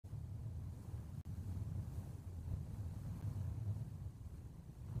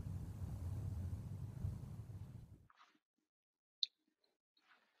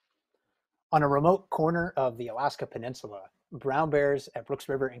On a remote corner of the Alaska Peninsula, brown bears at Brooks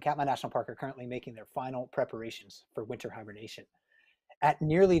River and Katmai National Park are currently making their final preparations for winter hibernation. At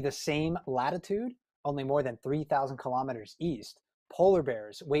nearly the same latitude, only more than 3,000 kilometers east, polar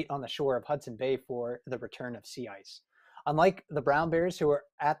bears wait on the shore of Hudson Bay for the return of sea ice. Unlike the brown bears, who are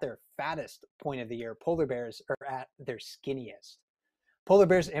at their fattest point of the year, polar bears are at their skinniest. Polar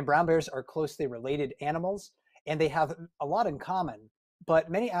bears and brown bears are closely related animals, and they have a lot in common,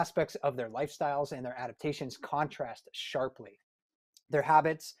 but many aspects of their lifestyles and their adaptations contrast sharply. Their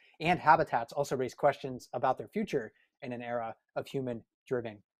habits and habitats also raise questions about their future in an era of human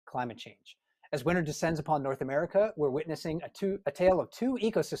driven climate change. As winter descends upon North America, we're witnessing a tale of two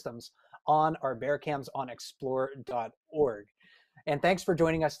ecosystems on our bear cams on explore.org. And thanks for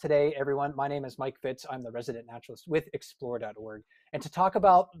joining us today, everyone. My name is Mike Fitz. I'm the resident naturalist with explore.org. And to talk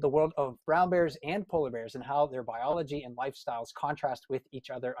about the world of brown bears and polar bears and how their biology and lifestyles contrast with each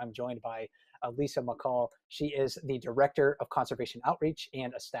other, I'm joined by Lisa McCall. She is the Director of Conservation Outreach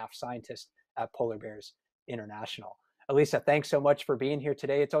and a staff scientist at Polar Bears International. Elisa, thanks so much for being here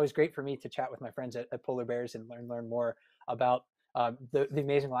today. It's always great for me to chat with my friends at Polar Bears and learn more about the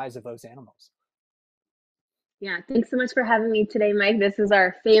amazing lives of those animals. Yeah, thanks so much for having me today, Mike. This is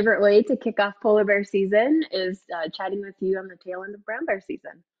our favorite way to kick off polar bear season is chatting with you on the tail end of brown bear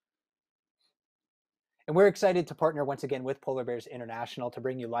season. And we're excited to partner once again with Polar Bears International to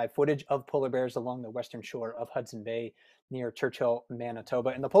bring you live footage of polar bears along the western shore of Hudson Bay near Churchill, Manitoba.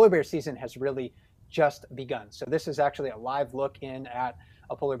 And the polar bear season has really just begun. So this is actually a live look in at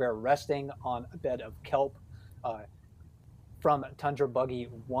a polar bear resting on a bed of kelp from Tundra Buggy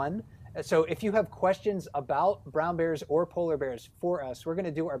 1. So if you have questions about brown bears or polar bears for us, we're going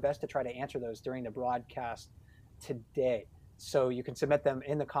to do our best to try to answer those during the broadcast today. So you can submit them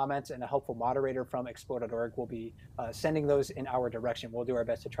in the comments, and a helpful moderator from explore.org will be sending those in our direction. We'll do our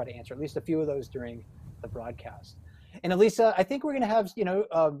best to try to answer at least a few of those during the broadcast. And Elisa, I think we're going to have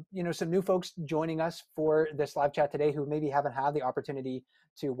some new folks joining us for this live chat today who maybe haven't had the opportunity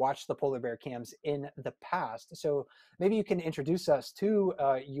to watch the polar bear cams in the past. So maybe you can introduce us to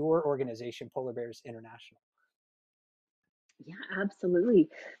your organization, Polar Bears International. Yeah, absolutely.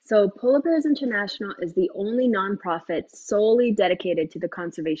 So, Polar Bears International is the only nonprofit solely dedicated to the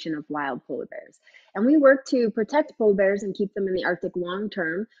conservation of wild polar bears. And we work to protect polar bears and keep them in the Arctic long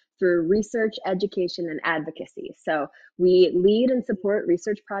term through research, education, and advocacy. So, we lead and support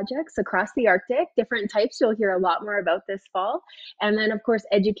research projects across the Arctic, different types. You'll hear a lot more about this fall. And then, of course,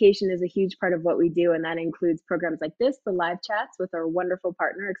 education is a huge part of what we do. And that includes programs like this, the live chats with our wonderful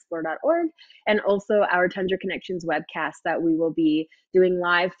partner, explore.org, and also our Tundra Connections webcast that we will be doing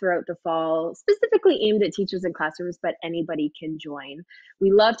live throughout the fall, specifically aimed at teachers and classrooms, but anybody can join.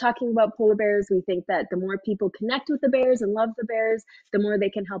 We love talking about polar bears. We think that the more people connect with the bears and love the bears, the more they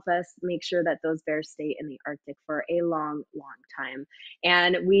can help us make sure that those bears stay in the Arctic for a long, long time.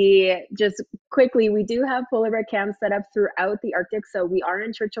 And we just quickly, we do have polar bear camps set up throughout the Arctic. So we are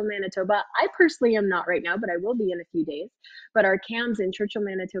in Churchill, Manitoba. I personally am not right now, but I will be in a few days. But our cams in Churchill,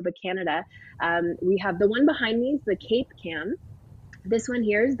 Manitoba, Canada, we have the one behind me is the Cape cam. This one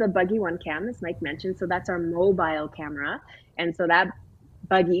here is the Buggy One cam, as Mike mentioned. So that's our mobile camera. And so that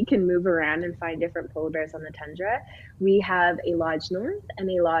buggy can move around and find different polar bears on the tundra. We have a Lodge North and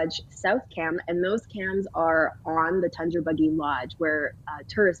a Lodge South cam, and those cams are on the Tundra Buggy Lodge, where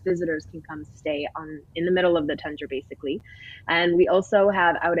tourist visitors can come stay on in the middle of the tundra, basically. And we also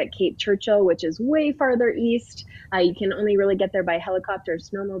have out at Cape Churchill, which is way farther east. You can only really get there by helicopter or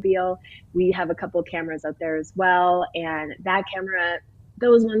snowmobile. We have a couple cameras out there as well, and that camera,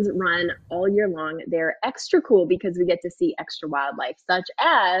 those ones run all year long. They're extra cool because we get to see extra wildlife, such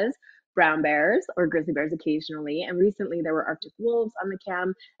as brown bears or grizzly bears occasionally. And recently there were Arctic wolves on the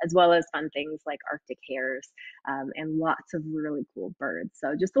cam, as well as fun things like Arctic hares and lots of really cool birds.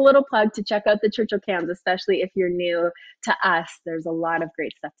 So just a little plug to check out the Churchill cams, especially if you're new to us. There's a lot of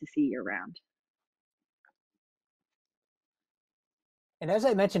great stuff to see year round. And as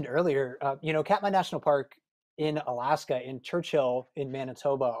I mentioned earlier, Katmai National Park in Alaska and Churchill in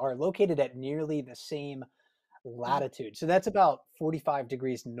Manitoba are located at nearly the same latitude. So that's about 45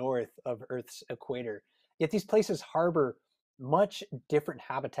 degrees north of Earth's equator. Yet these places harbor much different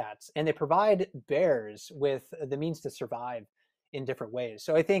habitats, and they provide bears with the means to survive in different ways.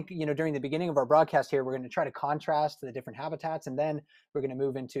 So I think, during the beginning of our broadcast here, we're going to try to contrast the different habitats, and then we're going to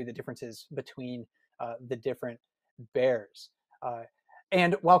move into the differences between the different bears.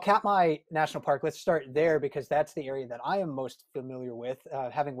 And while Katmai National Park, let's start there because that's the area that I am most familiar with,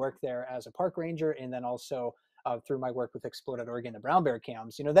 having worked there as a park ranger and then also through my work with Explore.org and the brown bear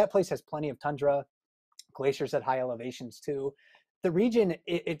cams. That place has plenty of tundra, glaciers at high elevations too. the region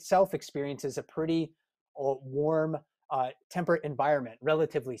itself experiences a pretty warm, temperate environment,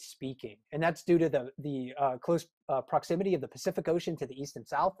 relatively speaking, and that's due to the close proximity of the Pacific Ocean to the east and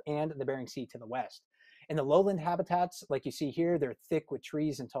south, and the Bering Sea to the west. In the lowland habitats, like you see here, they're thick with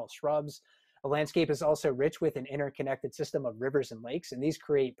trees and tall shrubs. The landscape is also rich with an interconnected system of rivers and lakes, and these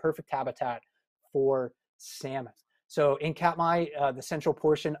create perfect habitat for salmon. So in Katmai, the central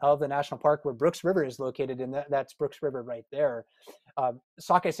portion of the national park where Brooks River is located, and that's Brooks River right there.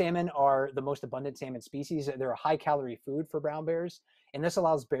 Sockeye salmon are the most abundant salmon species. They're a high calorie food for brown bears, and this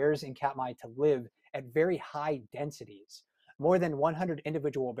allows bears in Katmai to live at very high densities. More than 100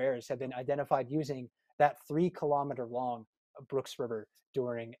 individual bears have been identified using that 3 kilometer long Brooks River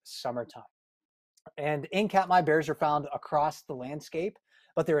during summertime. And in Katmai, bears are found across the landscape,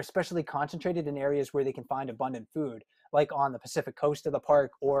 but they're especially concentrated in areas where they can find abundant food, like on the Pacific coast of the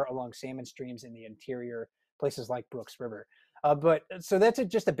park or along salmon streams in the interior, places like Brooks River. But so that's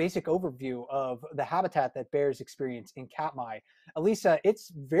just a basic overview of the habitat that bears experience in Katmai. Elisa,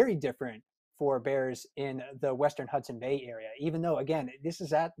 it's very different for bears in the Western Hudson Bay area, even though, again, this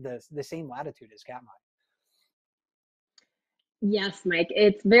is at the same latitude as Katmai. Yes, Mike,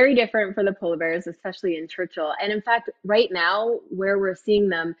 it's very different for the polar bears, especially in Churchill. And in fact, right now, where we're seeing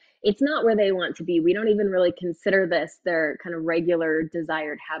them, it's not where they want to be. We don't even really consider this their kind of regular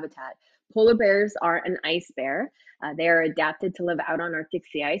desired habitat. Polar bears are an ice bear. They are adapted to live out on Arctic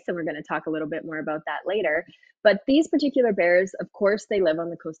sea ice, and we're going to talk a little bit more about that later. But these particular bears, of course, they live on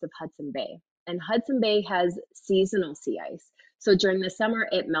the coast of Hudson Bay. And Hudson Bay has seasonal sea ice. So during the summer,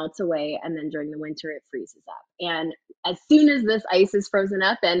 it melts away, and then during the winter, it freezes up. And as soon as this ice is frozen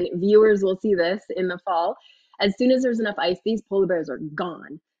up, and viewers will see this in the fall, as soon as there's enough ice, these polar bears are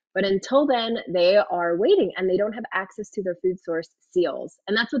gone. But until then, they are waiting, and they don't have access to their food source, seals.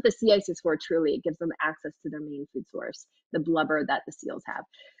 And that's what the sea ice is for, truly. It gives them access to their main food source, the blubber that the seals have.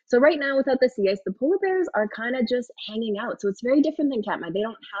 So right now, without the sea ice, the polar bears are kind of just hanging out. So it's very different than Katmai. They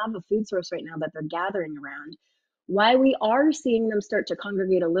don't have a food source right now that they're gathering around. Why we are seeing them start to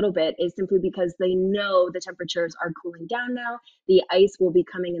congregate a little bit is simply because they know the temperatures are cooling down now. The ice will be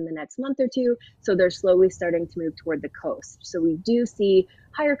coming in the next month or two, so they're slowly starting to move toward the coast. So we do see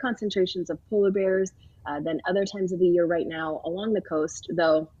higher concentrations of polar bears than other times of the year right now along the coast,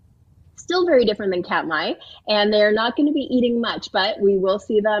 though still very different than Katmai, and they're not going to be eating much, but we will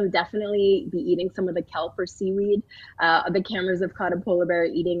see them definitely be eating some of the kelp or seaweed. The cameras have caught a polar bear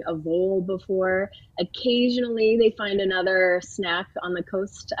eating a vole before. Occasionally, they find another snack on the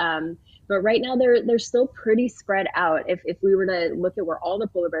coast, but right now they're still pretty spread out. If we were to look at where all the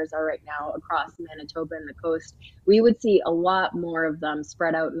polar bears are right now across Manitoba and the coast, we would see a lot more of them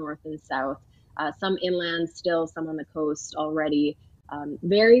spread out north and south. Some inland still, some on the coast already.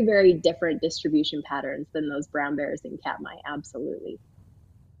 Very, very different distribution patterns than those brown bears in Katmai, absolutely.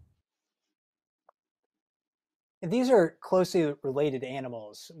 These are closely related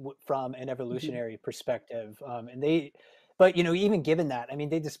animals from an Mhm. evolutionary perspective, and but even given that, I mean,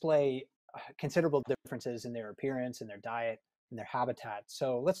 they display considerable differences in their appearance, in their diet, and their habitat.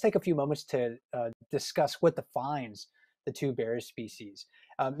 So let's take a few moments to discuss what defines the two bear species.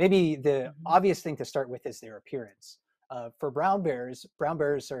 Maybe the Mhm. obvious thing to start with is their appearance. For brown bears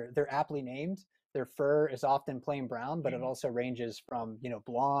they're aptly named. Their fur is often plain brown, but it also ranges from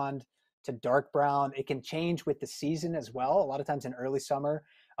blonde to dark brown. It can change with the season as well. A lot of times in early summer,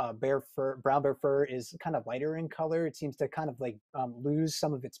 brown bear fur is kind of lighter in color. It seems to kind of like lose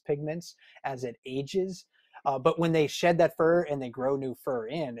some of its pigments as it ages. But when they shed that fur and they grow new fur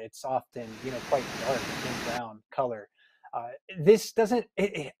in, it's often quite dark in brown color. This doesn't,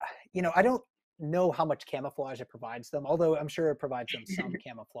 I don't know how much camouflage it provides them, although I'm sure it provides them some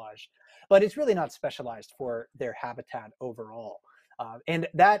camouflage, but it's really not specialized for their habitat overall. And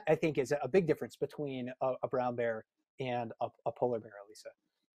that I think is a big difference between a brown bear and a polar bear, Lisa.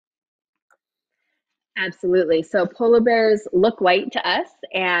 Absolutely. So polar bears look white to us,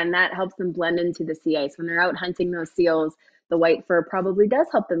 and that helps them blend into the sea ice. When they're out hunting those seals, the white fur probably does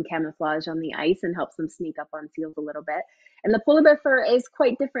help them camouflage on the ice and helps them sneak up on seals a little bit. And the polar bear fur is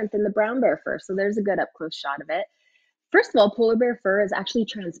quite different than the brown bear fur, so there's a good up close shot of it. First of all, polar bear fur is actually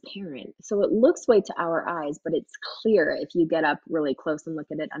transparent. So it looks white to our eyes, but it's clear if you get up really close and look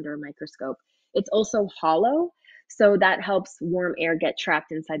at it under a microscope. It's also hollow, so that helps warm air get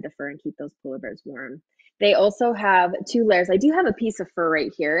trapped inside the fur and keep those polar bears warm. They also have two layers. I do have a piece of fur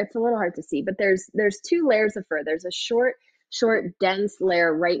right here. It's a little hard to see, but there's two layers of fur. There's a short, dense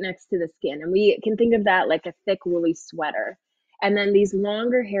layer right next to the skin, and we can think of that like a thick woolly sweater. And then these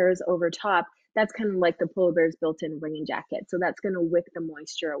longer hairs over top, that's kind of like the polar bear's built-in rain jacket. So that's going to wick the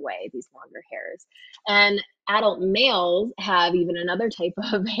moisture away, these longer hairs. And adult males have even another type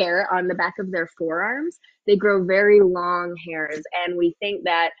of hair on the back of their forearms. They grow very long hairs, and we think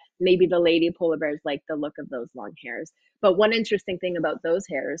that maybe the lady polar bears like the look of those long hairs. But one interesting thing about those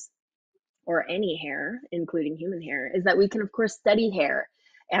hairs, or any hair, including human hair, is that we can, of course, study hair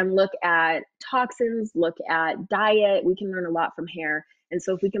and look at toxins, look at diet. We can learn a lot from hair. And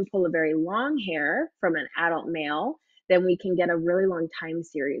so, if we can pull a very long hair from an adult male, then we can get a really long time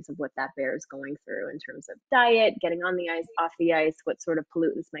series of what that bear is going through in terms of diet, getting on the ice, off the ice, what sort of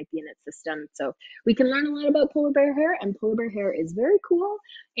pollutants might be in its system. So, we can learn a lot about polar bear hair, and polar bear hair is very cool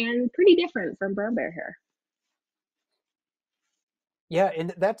and pretty different from brown bear hair. Yeah,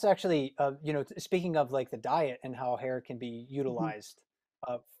 and that's actually, speaking of like the diet and how hair can be Mhm. utilized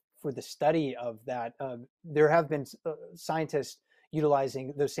uh, for the study of that, there have been scientists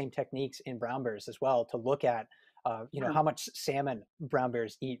utilizing those same techniques in brown bears as well to look at, Yeah. how much salmon brown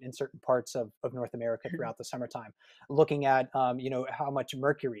bears eat in certain parts of North America throughout the summertime, looking at, how much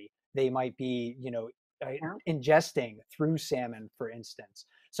mercury they might be, uh, Yeah. ingesting through salmon, for instance.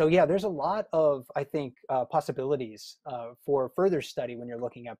 So yeah, there's a lot of, I think, possibilities for further study when you're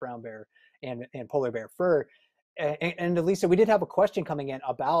looking at brown bear and polar bear fur. And Elisa, we did have a question coming in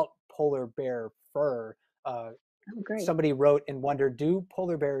about polar bear fur. Uh, Oh, great. Somebody wrote and wondered, do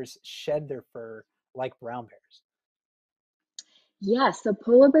polar bears shed their fur like brown bears? Yes, so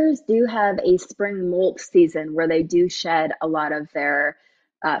polar bears do have a spring molt season where they do shed a lot of their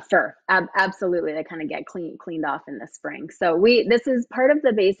fur. Absolutely, they kind of get cleaned off in the spring. So this is part of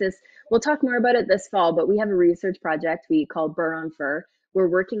the basis. We'll talk more about it this fall, but we have a research project we call Burr on Fur. We're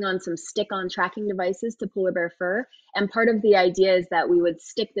working on some stick-on tracking devices to polar bear fur, and part of the idea is that we would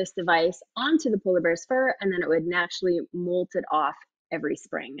stick this device onto the polar bear's fur, and then it would naturally molt it off every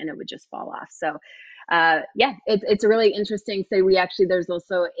spring, and it would just fall off. So yeah, it's a really interesting study. There's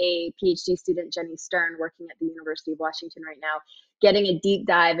also a PhD student, Jenny Stern, working at the University of Washington right now, getting a deep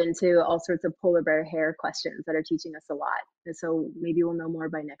dive into all sorts of polar bear hair questions that are teaching us a lot. And so maybe we'll know more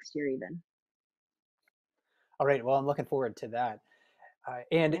by next year, even. All right, well, I'm looking forward to that.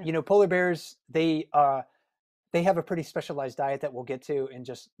 And Yeah. polar bears, they have a pretty specialized diet that we'll get to in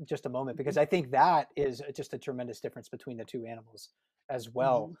just a moment, Hmm. because I think that is just a tremendous difference between the two animals as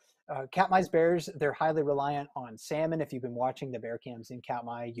well. Hmm. Katmai's bears, they're highly reliant on salmon. If you've been watching the bear cams in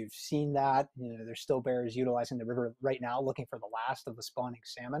Katmai, you've seen that. There's still bears utilizing the river right now, looking for the last of the spawning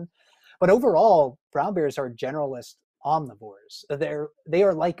salmon. But overall, brown bears are generalist omnivores. They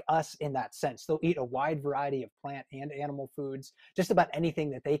are like us in that sense. They'll eat a wide variety of plant and animal foods. Just about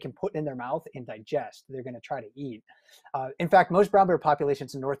anything that they can put in their mouth and digest, they're going to try to eat. In fact, most brown bear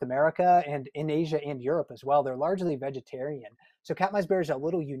populations in North America and in Asia and Europe as well, they're largely vegetarian. So Katmai's bears are a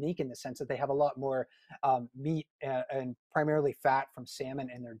little unique in the sense that they have a lot more meat and primarily fat from salmon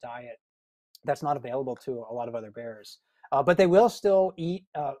in their diet that's not available to a lot of other bears. But they will still eat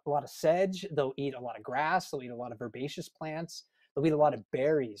a lot of sedge. They'll eat a lot of grass. They'll eat a lot of herbaceous plants. They'll eat a lot of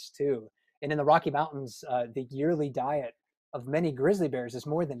berries too. And in the Rocky Mountains, the yearly diet of many grizzly bears is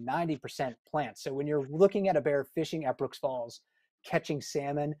more than 90% plants. So when you're looking at a bear fishing at Brooks Falls, catching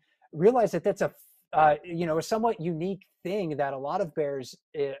salmon, realize that that's a somewhat unique thing that a lot of bears,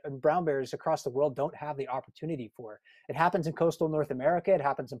 brown bears across the world, don't have the opportunity for. It happens in coastal North America. It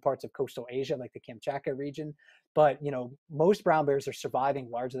happens in parts of coastal Asia, like the Kamchatka region. But most brown bears are surviving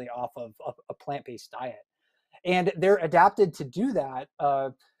largely off of a plant-based diet, and they're adapted to do that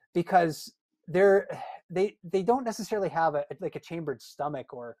because they're they don't necessarily have like a chambered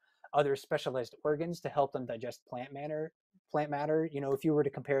stomach or other specialized organs to help them digest plant matter. If you were to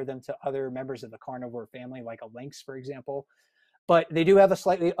compare them to other members of the carnivore family, like a lynx, for example, but they do have a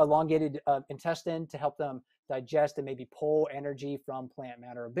slightly elongated intestine to help them digest and maybe pull energy from plant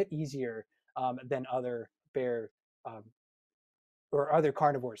matter a bit easier than other bear um, or other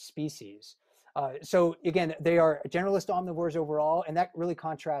carnivore species. So again, they are generalist omnivores overall, and that really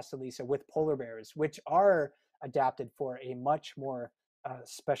contrasts, Elisa, with polar bears, which are adapted for a much more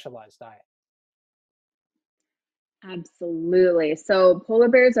specialized diet. Absolutely. So polar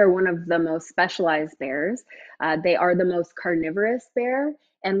bears are one of the most specialized bears. They are the most carnivorous bear.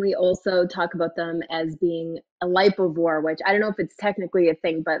 And we also talk about them as being a lipovore, which I don't know if it's technically a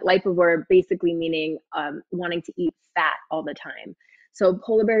thing, but lipovore basically meaning wanting to eat fat all the time. So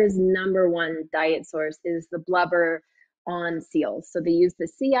polar bear's number one diet source is the blubber on seals. So they use the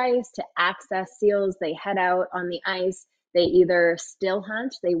sea ice to access seals. They head out on the ice. They either still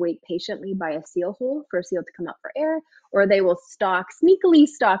hunt, they wait patiently by a seal hole for a seal to come up for air, or they will sneakily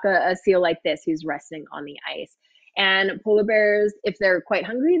stalk a seal like this who's resting on the ice. And polar bears, if they're quite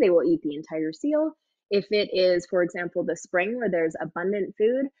hungry, they will eat the entire seal. If it is, for example, the spring where there's abundant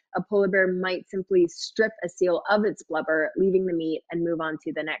food, a polar bear might simply strip a seal of its blubber, leaving the meat, and move on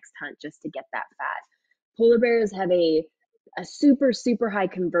to the next hunt just to get that fat. Polar bears have a super, super high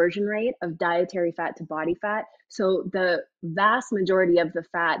conversion rate of dietary fat to body fat. So the vast majority of the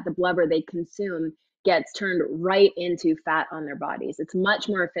fat, the blubber they consume, gets turned right into fat on their bodies. It's much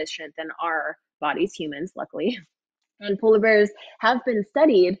more efficient than our bodies, humans, luckily. And polar bears have been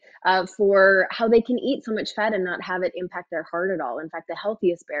studied for how they can eat so much fat and not have it impact their heart at all. In fact, the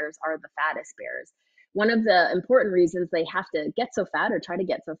healthiest bears are the fattest bears. One of the important reasons they have to get so fat or try to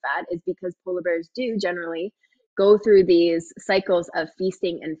get so fat is because polar bears do generally go through these cycles of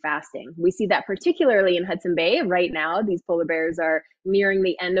feasting and fasting. We see that particularly in Hudson Bay right now. These polar bears are nearing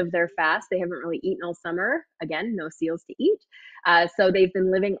the end of their fast. They haven't really eaten all summer. Again, no seals to eat. So they've been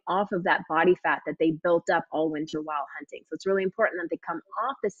living off of that body fat that they built up all winter while hunting. So it's really important that they come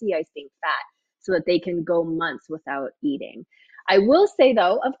off the sea ice being fat so that they can go months without eating. I will say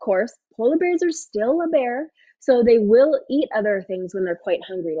though, of course, polar bears are still a bear. So they will eat other things when they're quite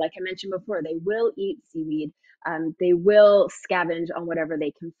hungry. Like I mentioned before, they will eat seaweed. They will scavenge on whatever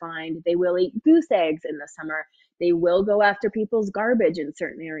they can find. They will eat goose eggs in the summer. They will go after people's garbage in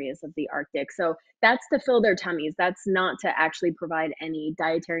certain areas of the Arctic. So that's to fill their tummies. That's not to actually provide any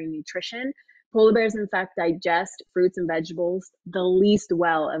dietary nutrition. Polar bears, in fact, digest fruits and vegetables the least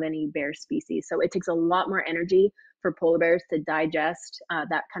well of any bear species. So it takes a lot more energy for polar bears to digest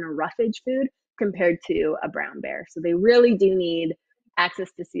that kind of roughage food compared to a brown bear. So they really do need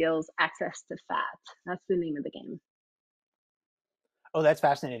access to seals, access to fat. That's the name of the game. Oh, that's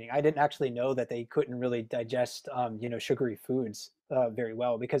fascinating. I didn't actually know that they couldn't really digest, sugary foods very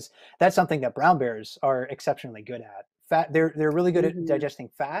well, because that's something that brown bears are exceptionally good at. Fat, they're really good at Mm-hmm. digesting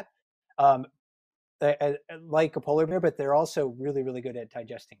fat, um, like a polar bear, but they're also really, really good at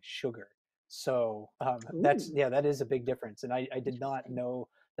digesting sugar. So Ooh, that is a big difference. And I did not interesting. know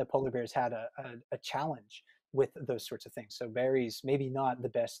that polar bears had a challenge with those sorts of things. So berries, maybe not the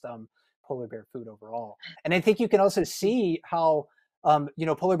best polar bear food overall. And I think you can also see how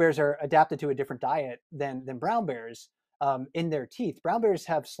polar bears are adapted to a different diet than brown bears. In their teeth, brown bears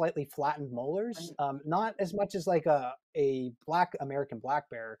have slightly flattened molars, Right. not as much as like a black American black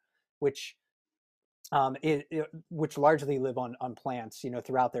bear, which which largely live on plants,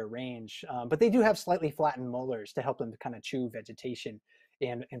 throughout their range. But they do have slightly flattened molars to help them to kind of chew vegetation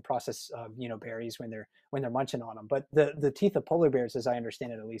and process, berries when they're munching on them. But the teeth of polar bears, as I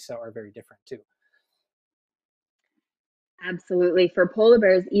understand it, at least, are very different too. Absolutely. For polar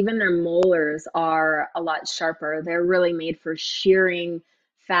bears, even their molars are a lot sharper. They're really made for shearing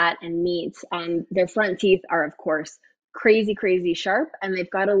fat and meat. And their front teeth are, of course, crazy, crazy sharp. And they've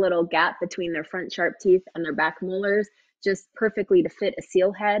got a little gap between their front sharp teeth and their back molars, just perfectly to fit a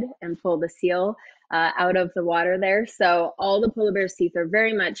seal head and pull the seal out of the water there. So all the polar bear's teeth are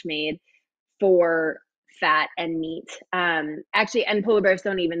very much made for fat and meat. Actually, and polar bears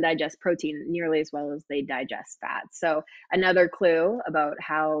don't even digest protein nearly as well as they digest fat. So another clue about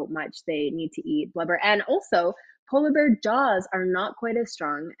how much they need to eat blubber. And also, polar bear jaws are not quite as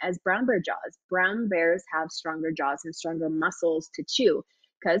strong as brown bear jaws. Brown bears have stronger jaws and stronger muscles to chew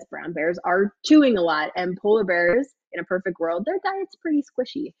because brown bears are chewing a lot, and polar bears, in a perfect world, their diet's pretty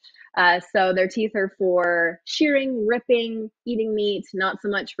squishy. So their teeth are for shearing, ripping, eating meat, not so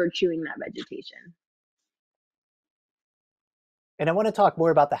much for chewing that vegetation. And I want to talk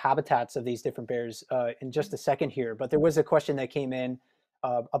more about the habitats of these different bears in just a second here. But there was a question that came in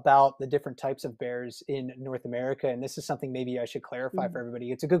about the different types of bears in North America. And this is something maybe I should clarify for Mhm.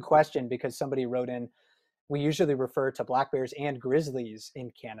 everybody. It's a good question because somebody wrote in, we usually refer to black bears and grizzlies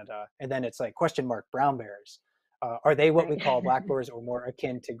in Canada. And then it's like question mark brown bears. Are they what Right. we call black bears or more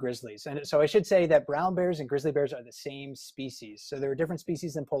akin to grizzlies? And so I should say that brown bears and grizzly bears are the same species. So they're different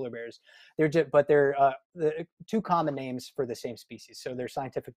species than polar bears. But they're the two common names for the same species. So their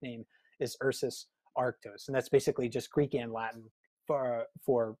scientific name is Ursus arctos, and that's basically just Greek and Latin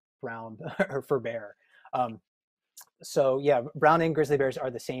for brown or for bear. Um, so yeah, brown and grizzly bears are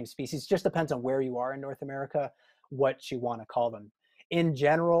the same species. Just depends on where you are in North America, what you want to call them. In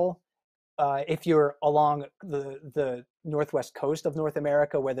general, if you're along the northwest coast of North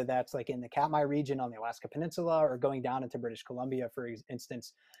America, whether that's like in the Katmai region on the Alaska Peninsula or going down into British Columbia, for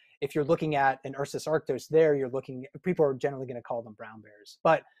instance, if you're looking at an Ursus arctos there, people are generally going to call them brown bears.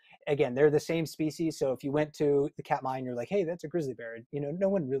 But again, they're the same species. So if you went to the Katmai and you're like, hey, that's a grizzly bear, no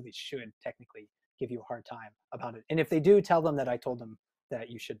one really should technically give you a hard time about it. And if they do, tell them that I told them that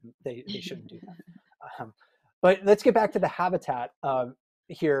they shouldn't do that. But let's get back to the habitat.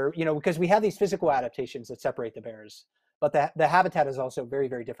 here, because we have these physical adaptations that separate the bears, but the habitat is also very,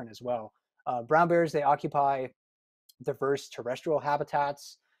 very different as well. Brown bears, they occupy diverse terrestrial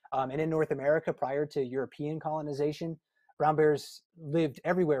habitats. And in North America, prior to European colonization, brown bears lived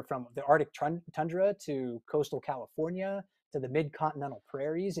everywhere from the Arctic tundra to coastal California to the mid-continental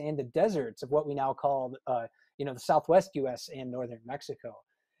prairies and the deserts of what we now call, the Southwest U.S. and northern Mexico.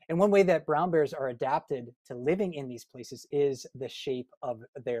 And one way that brown bears are adapted to living in these places is the shape of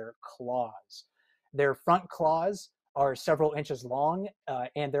their claws. Their front claws are several inches long,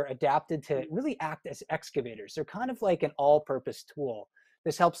 and they're adapted to really act as excavators. They're kind of like an all-purpose tool.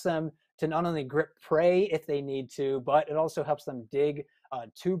 This helps them to not only grip prey if they need to, but it also helps them dig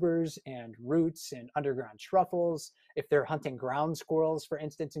tubers and roots and underground truffles. If they're hunting ground squirrels, for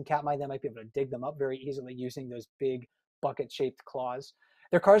instance, in Katmai, they might be able to dig them up very easily using those big bucket-shaped claws.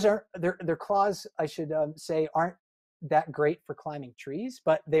 Their claws, I should say, aren't that great for climbing trees,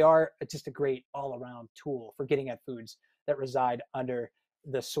 but they are just a great all-around tool for getting at foods that reside under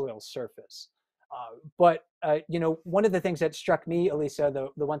the soil surface. But one of the things that struck me, Elisa,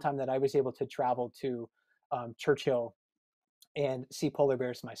 the one time that I was able to travel to Churchill and see polar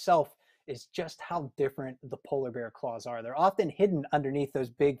bears myself, is just how different the polar bear claws are. They're often hidden underneath those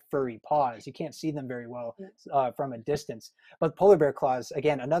big furry paws. You can't see them very well from a distance. But polar bear claws,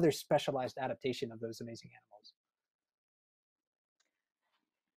 again, another specialized adaptation of those amazing animals.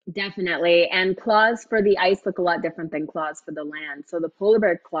 Definitely. And claws for the ice look a lot different than claws for the land. So the polar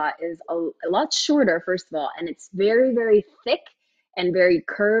bear claw is a lot shorter, first of all, and it's very, very thick and very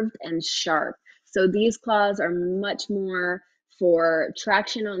curved and sharp. So these claws are much more for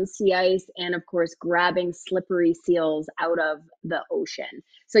traction on sea ice and, of course, grabbing slippery seals out of the ocean.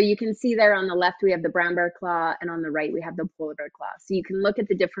 So you can see there on the left, we have the brown bear claw, and on the right, we have the polar bear claw. So you can look at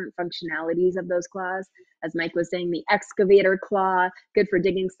the different functionalities of those claws. As Mike was saying, the excavator claw, good for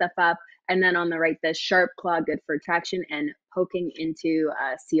digging stuff up. And then on the right, the sharp claw, good for traction and poking into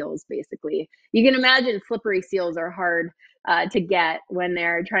seals, basically. You can imagine slippery seals are hard to get when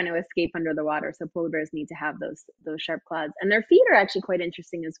they're trying to escape under the water. So polar bears need to have those sharp claws. And their feet are actually quite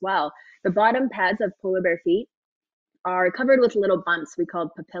interesting as well. The bottom pads of polar bear feet are covered with little bumps we call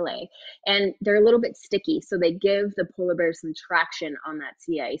papillae, and they're a little bit sticky, so they give the polar bear some traction on that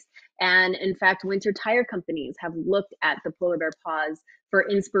sea ice. And in fact, winter tire companies have looked at the polar bear paws for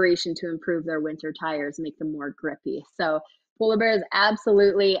inspiration to improve their winter tires, make them more grippy. So polar bear is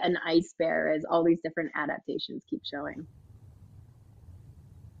absolutely an ice bear, as all these different adaptations keep showing.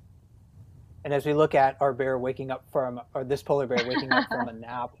 And as we look at our bear waking up from, or this polar bear waking up from a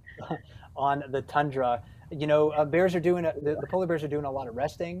nap on the tundra, bears are doing the polar bears are doing a lot of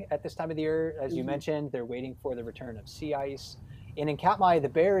resting at this time of the year. As you mentioned, they're waiting for the return of sea ice. And in Katmai, the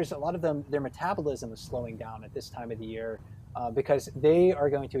bears, a lot of them, their metabolism is slowing down at this time of the year because they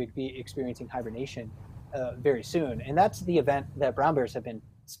are going to be experiencing hibernation very soon. And that's the event that brown bears have been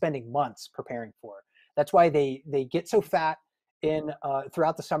spending months preparing for. That's why they get so fat in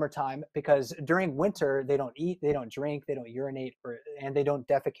throughout the summertime, because during winter they don't eat, they don't drink, they don't urinate, and they don't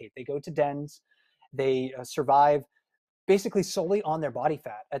defecate. They go to dens. They survive basically solely on their body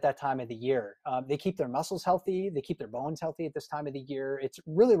fat at that time of the year. They keep their muscles healthy, they keep their bones healthy at this time of the year. It's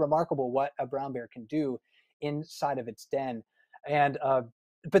really remarkable what a brown bear can do inside of its den, and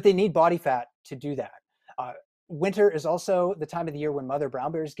but they need body fat to do that. Winter is also the time of the year when mother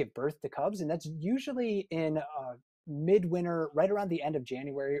brown bears give birth to cubs, and that's usually in midwinter, right around the end of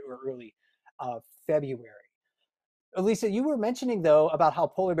January or early February. Elisa, you were mentioning though about how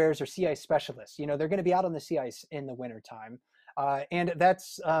polar bears are sea ice specialists. They're going to be out on the sea ice in the wintertime. And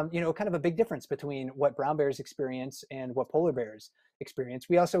that's, kind of a big difference between what brown bears experience and what polar bears experience.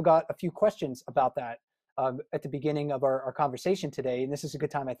 We also got a few questions about that at the beginning of our conversation today. And this is a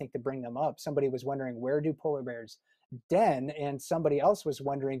good time, I think, to bring them up. Somebody was wondering, where do polar bears den? And somebody else was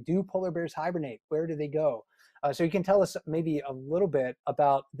wondering, do polar bears hibernate? Where do they go? So you can tell us maybe a little bit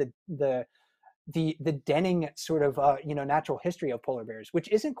about the denning sort of natural history of polar bears, which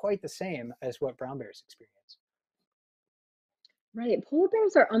isn't quite the same as what brown bears experience. Right. Polar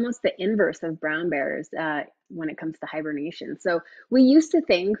bears are almost the inverse of brown bears when it comes to hibernation. So we used to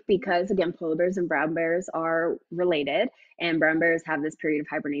think, because again, polar bears and brown bears are related, and brown bears have this period of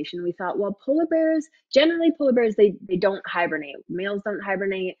hibernation, we thought, well, generally polar bears, they don't hibernate. Males don't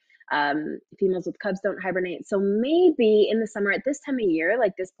hibernate. Females with cubs don't hibernate. So maybe in the summer at this time of year,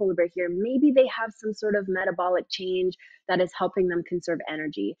 like this polar bear here, maybe they have some sort of metabolic change that is helping them conserve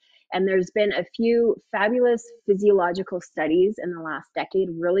energy. And there's been a few fabulous physiological studies in the last decade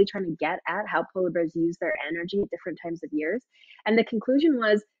really trying to get at how polar bears use their energy at different times of years. And the conclusion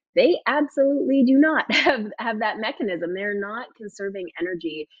was They absolutely do not have that mechanism. They're not conserving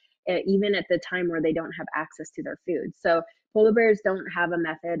energy, even at the time where they don't have access to their food. So polar bears don't have a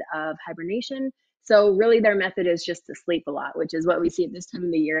method of hibernation. So really their method is just to sleep a lot, which is what we see at this time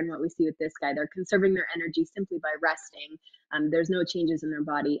of the year and what we see with this guy. They're conserving their energy simply by resting. There's no changes in their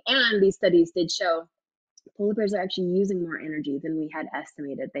body. And these studies did show polar bears are actually using more energy than we had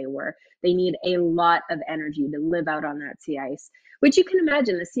estimated they were. They need a lot of energy to live out on that sea ice, which you can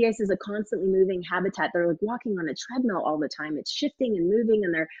imagine. The sea ice is a constantly moving habitat. They're like walking on a treadmill all the time. It's shifting and moving,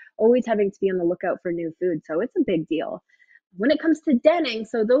 and they're always having to be on the lookout for new food. So it's a big deal. When it comes to denning,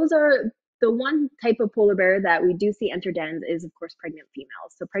 so those are the one type of polar bear that we do see enter dens is, of course, pregnant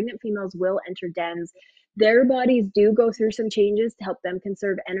females. So pregnant females will enter dens. Their bodies do go through some changes to help them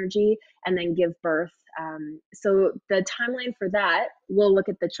conserve energy and then give birth. So the timeline for that, we'll look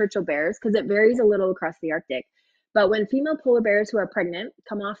at the Churchill bears because it varies a little across the Arctic. But when female polar bears who are pregnant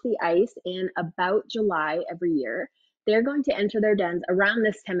come off the ice in about July every year, they're going to enter their dens around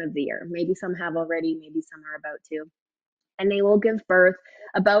this time of the year. Maybe some have already, maybe some are about to, and they will give birth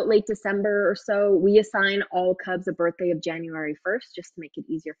about late December or so. We assign all cubs a birthday of January 1st just to make it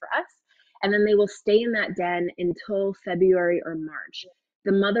easier for us. And then they will stay in that den until February or March.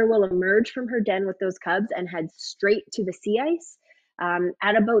 The mother will emerge from her den with those cubs and head straight to the sea ice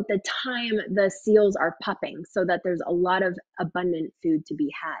at about the time the seals are pupping, so that there's a lot of abundant food to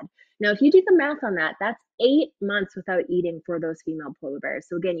be had. Now, if you do the math on that, that's 8 months without eating for those female polar bears.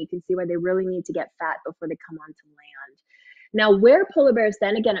 So again, you can see why they really need to get fat before they come onto land. Now, where polar bears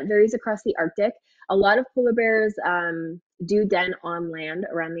den, again, it varies across the Arctic. A lot of polar bears do den on land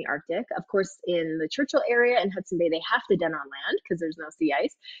around the Arctic. Of course, in the Churchill area and Hudson Bay, they have to den on land because there's no sea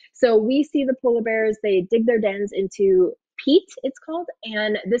ice. So we see the polar bears, they dig their dens into peat, it's called,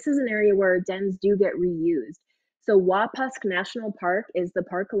 and this is an area where dens do get reused. So Wapusk National Park is the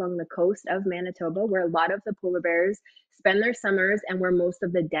park along the coast of Manitoba where a lot of the polar bears spend their summers and where most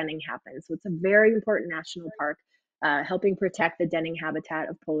of the denning happens. So it's a very important national park, helping protect the denning habitat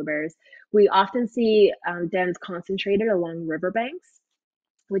of polar bears. We often see dens concentrated along riverbanks,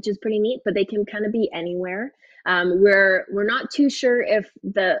 which is pretty neat, but they can kind of be anywhere. We're not too sure if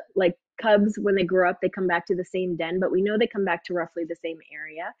the cubs, when they grow up, they come back to the same den, but we know they come back to roughly the same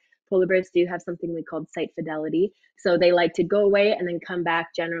area. Polar bears do have something we call site fidelity, so they like to go away and then come back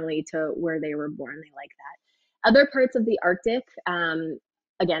generally to where they were born. They like that. Other parts of the Arctic,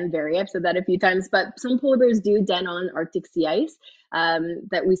 again, vary. I've said that a few times, but some polar bears do den on Arctic sea ice.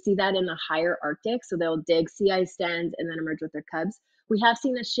 That we see that in the higher Arctic, so they'll dig sea ice dens and then emerge with their cubs. We have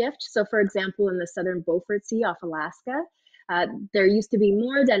seen a shift. So, for example, in the southern Beaufort Sea off Alaska, there used to be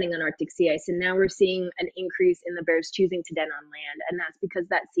more denning on Arctic sea ice, and now we're seeing an increase in the bears choosing to den on land. And that's because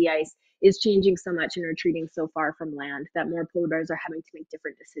that sea ice is changing so much and retreating so far from land that more polar bears are having to make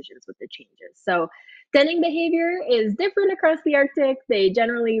different decisions with the changes. So denning behavior is different across the Arctic. They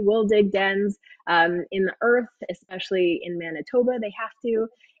generally will dig dens in the earth, especially in Manitoba, they have to.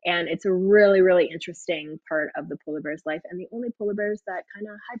 And it's a really, really interesting part of the polar bear's life and the only polar bears that kind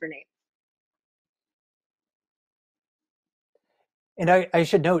of hibernate. And I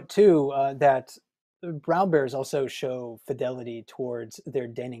should note too that brown bears also show fidelity towards their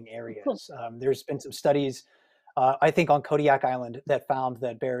denning Cool. areas. There's been some studies, I think, on Kodiak Island that found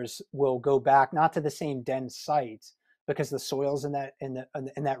that bears will go back not to the same den site because the soils in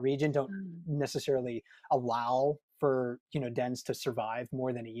that region don't necessarily allow for dens to survive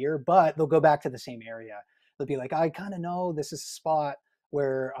more than a year, but they'll go back to the same area. They'll be like, I kind of know this is a spot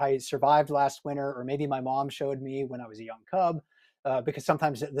where I survived last winter, or maybe my mom showed me when I was a young cub, because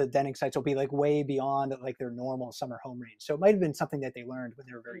sometimes the denning sites will be like way beyond like their normal summer home range. So it might have been something that they learned when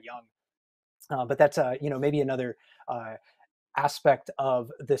they were very young. But that's maybe another aspect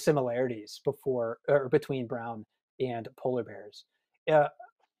of the similarities before or between brown and polar bears. Uh,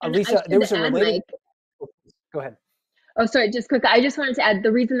 And I Lisa, there should was a add, related. Mike, Go ahead. oh, sorry, just quick. I just wanted to add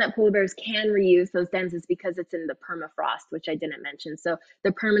the reason that polar bears can reuse those dens is because it's in the permafrost, which I didn't mention. So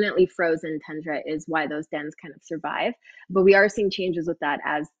the permanently frozen tundra is why those dens kind of survive. But we are seeing changes with that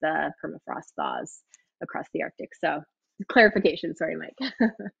as the permafrost thaws across the Arctic. So clarification, sorry, Mike.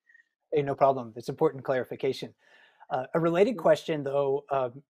 Hey, no problem. It's important clarification. A related question, though,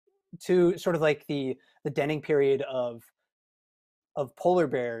 to sort of like the denning period of polar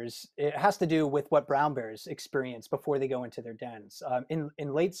bears, it has to do with what brown bears experience before they go into their dens. In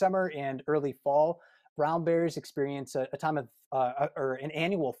late summer and early fall, brown bears experience a time of or an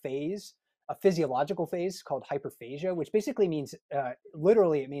annual phase, a physiological phase called hyperphagia, which basically means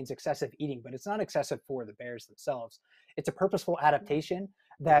literally it means excessive eating, but it's not excessive for the bears themselves. It's a purposeful adaptation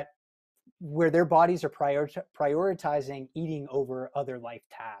that where their bodies are prioritizing eating over other life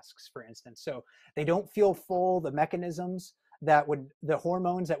tasks, for instance. So they don't feel full. The mechanisms that would, the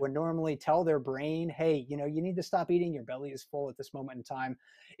hormones that would normally tell their brain, hey, you know, you need to stop eating, your belly is full at this moment in time.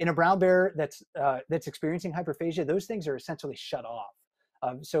 In a brown bear that's experiencing hyperphagia, those things are essentially shut off.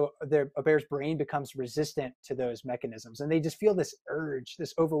 So a bear's brain becomes resistant to those mechanisms, and they just feel this urge,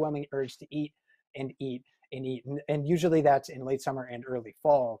 this overwhelming urge to eat and eat and eat. And usually that's in late summer and early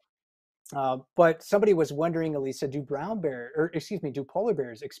fall. But somebody was wondering, Elisa, do polar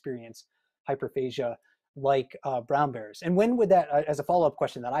bears experience hyperphagia like brown bears? And when would that, as a follow-up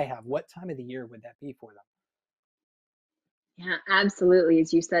question that I have, what time of the year would that be for them? Yeah, absolutely.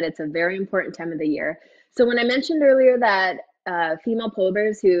 As you said, it's a very important time of the year. So when I mentioned earlier that female polar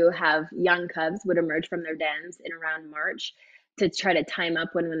bears who have young cubs would emerge from their dens in around March to try to time up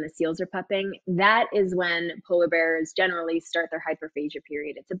when the seals are pupping, that is when polar bears generally start their hyperphagia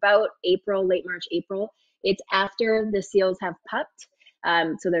period. It's about April, late March, April. It's after the seals have pupped.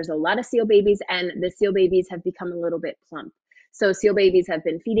 So there's a lot of seal babies, and the seal babies have become a little bit plump. So seal babies have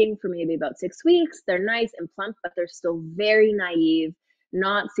been feeding for maybe about 6 weeks. They're nice and plump, but they're still very naive,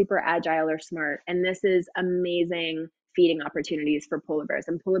 not super agile or smart. And this is amazing feeding opportunities for polar bears.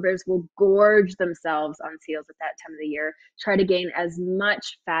 And polar bears will gorge themselves on seals at that time of the year, try to gain as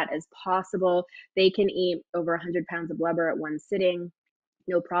much fat as possible. They can eat over 100 pounds of blubber at one sitting,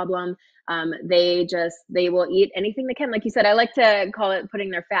 no problem. They will eat anything they can. Like you said, I like to call it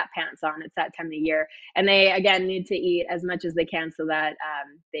putting their fat pants on. It's that time of the year, and they again need to eat as much as they can so that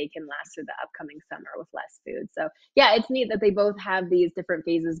they can last through the upcoming summer with less food. So yeah, it's neat that they both have these different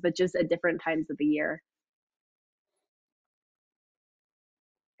phases, but just at different times of the year.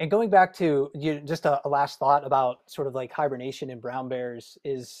 And going back to just a last thought about sort of like hibernation in brown bears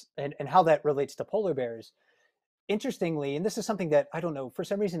is, and how that relates to polar bears. Interestingly, and this is something that I don't know, for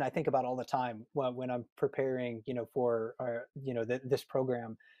some reason I think about all the time when I'm preparing, for this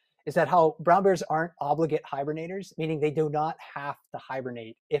program, is that how brown bears aren't obligate hibernators, meaning they do not have to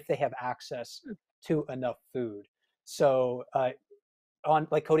hibernate if they have access to enough food. So on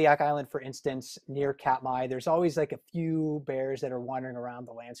like Kodiak Island, for instance, near Katmai, there's always like a few bears that are wandering around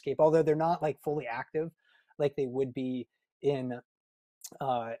the landscape, although they're not like fully active like they would be in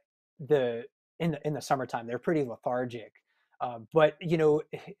uh, the in the summertime. They're pretty lethargic. But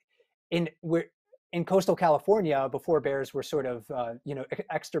in we're in coastal California, before bears were sort of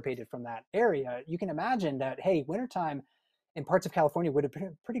extirpated from that area, you can imagine that, hey, wintertime in parts of California would have been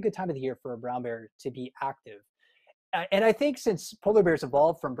a pretty good time of the year for a brown bear to be active. And I think since polar bears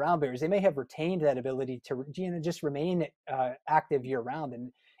evolved from brown bears, they may have retained that ability to just remain active year round.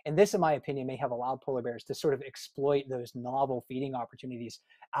 And this, in my opinion, may have allowed polar bears to sort of exploit those novel feeding opportunities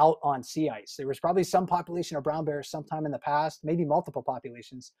out on sea ice. There was probably some population of brown bears sometime in the past, maybe multiple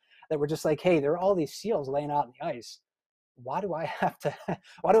populations, that were just like, hey, there are all these seals laying out in the ice. Why do I have to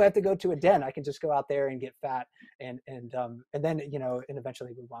why do I have to go to a den? I can just go out there and get fat, and then and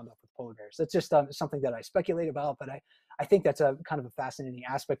eventually we wound up with polar bears. That's just something that I speculate about, but I think that's a kind of a fascinating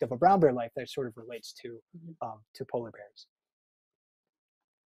aspect of a brown bear life that sort of relates to polar bears.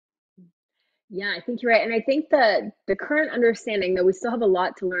 Yeah, I think you're right. And I think the current understanding, though we still have a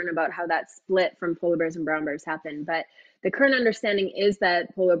lot to learn about how that split from polar bears and brown bears happened, but the current understanding is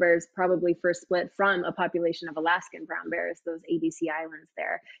that polar bears probably first split from a population of Alaskan brown bears, those ABC islands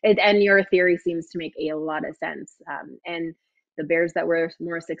there. And your theory seems to make a lot of sense. And the bears that were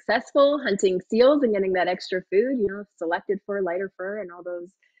more successful hunting seals and getting that extra food, selected for lighter fur and all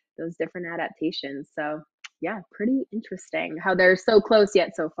those different adaptations. So yeah, pretty interesting how they're so close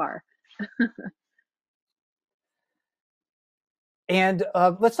yet so far. And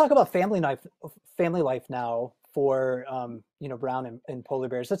let's talk about family life now for brown and polar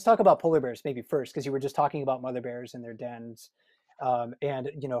bears. Let's talk about polar bears maybe first, because you were just talking about mother bears and their dens, and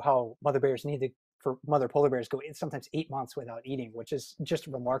how mother bears for mother polar bears go sometimes 8 months without eating, which is just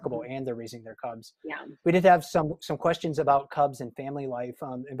remarkable, and they're raising their cubs. Yeah. We did have some questions about cubs and family life,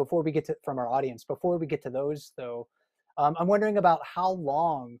 and before we get to from our audience, before we get to those though, I'm wondering about how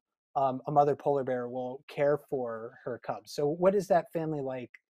long a mother polar bear will care for her cubs. So what is that family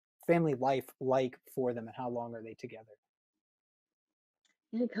life like for them, and how long are they together?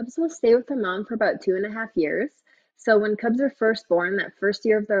 Yeah, cubs will stay with their mom for about 2.5 years. So when cubs are first born, that first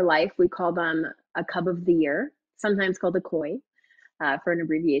year of their life, we call them a cub of the year, sometimes called a koi, for an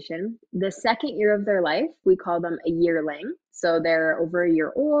abbreviation. The second year of their life, we call them a yearling. So they're over a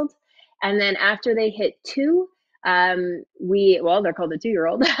year old. And then after they hit two, they're called a 2 year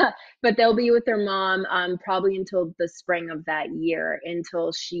old, but they'll be with their mom probably until the spring of that year,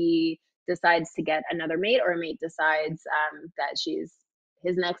 until she decides to get another mate or a mate decides that she's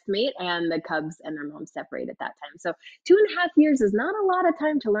his next mate, and the cubs and their mom separate at that time. So 2.5 years is not a lot of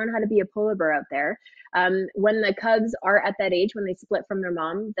time to learn how to be a polar bear out there. When the cubs are at that age, when they split from their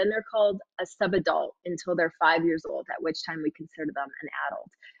mom, then they're called a subadult until they're 5 years old, at which time we consider them an adult.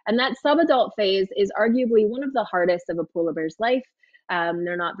 And that subadult phase is arguably one of the hardest of a polar bear's life.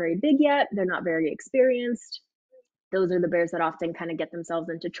 They're not very big yet, they're not very experienced. Those are the bears that often kind of get themselves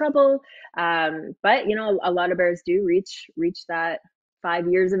into trouble. But you know, a lot of bears do reach that 5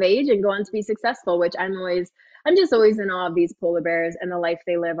 years of age and go on to be successful, which I'm just always in awe of these polar bears and the life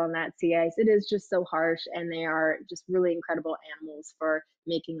they live on that sea ice. It is just so harsh, and they are just really incredible animals for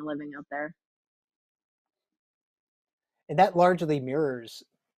making a living out there. And that largely mirrors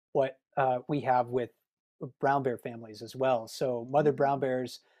what we have with brown bear families as well. So mother brown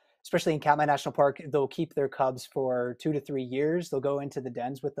bears, especially in Katmai National Park, they'll keep their cubs for 2 to 3 years. They'll go into the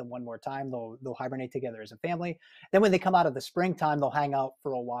dens with them one more time. They'll hibernate together as a family. Then when they come out of the springtime, they'll hang out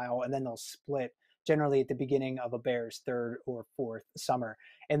for a while and then they'll split. Generally at the beginning of a bear's third or fourth summer.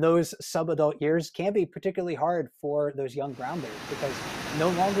 And those subadult years can be particularly hard for those young brown bears because no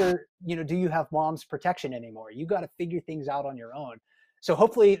longer, do you have mom's protection anymore? You got to figure things out on your own. So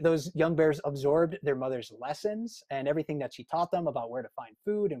hopefully those young bears absorbed their mother's lessons and everything that she taught them about where to find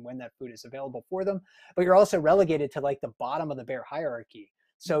food and when that food is available for them. But you're also relegated to like the bottom of the bear hierarchy.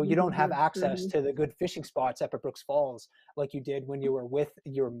 So you don't have Mhm, access mhm. to the good fishing spots up at Brooks Falls like you did when you were with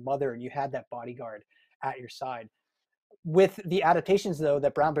your mother and you had that bodyguard at your side. With the adaptations, though,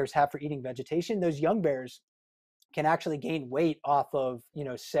 that brown bears have for eating vegetation, those young bears can actually gain weight off of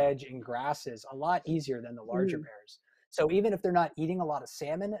sedge and grasses a lot easier than the larger Mm. bears. So even if they're not eating a lot of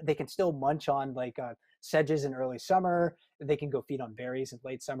salmon, they can still munch on like sedges in early summer. They can go feed on berries in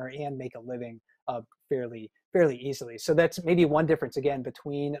late summer and make a living fairly easily. So that's maybe one difference again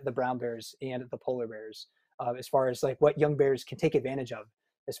between the brown bears and the polar bears as far as like what young bears can take advantage of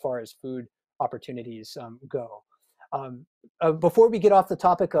as far as food opportunities go. Before we get off the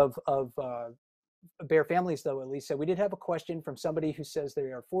topic of bear families, though, Elisa, we did have a question from somebody who says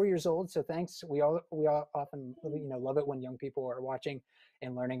they are 4 years old. So thanks. We all often love it when young people are watching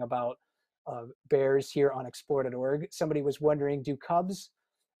and learning about bears here on Explore.org. Somebody was wondering, do cubs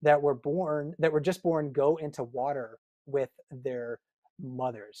that were just born go into water with their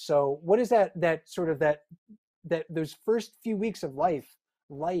mothers? So what is that sort of that those first few weeks of life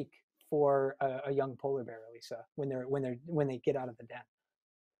like for a young polar bear, Elisa, when they get out of the den?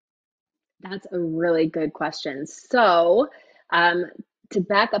 That's a really good question. So, um, to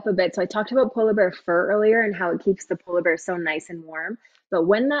back up a bit, so I talked about polar bear fur earlier and how it keeps the polar bear so nice and warm. But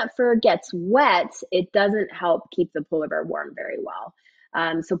when that fur gets wet, it doesn't help keep the polar bear warm very well.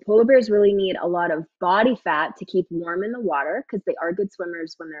 So polar bears really need a lot of body fat to keep warm in the water because they are good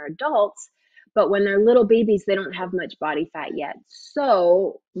swimmers when they're adults. But when they're little babies, they don't have much body fat yet.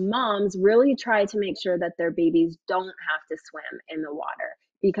 So moms really try to make sure that their babies don't have to swim in the water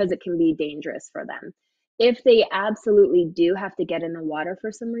because it can be dangerous for them. If they absolutely do have to get in the water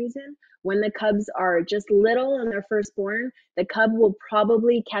for some reason, when the cubs are just little and they're first born, the cub will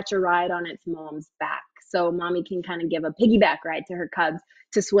probably catch a ride on its mom's back. So mommy can kind of give a piggyback ride to her cubs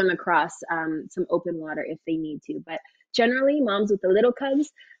to swim across some open water if they need to. But generally, moms with the little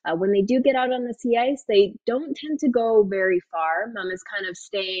cubs, when they do get out on the sea ice, they don't tend to go very far. Mom is kind of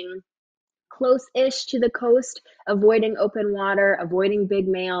staying close-ish to the coast, avoiding open water, avoiding big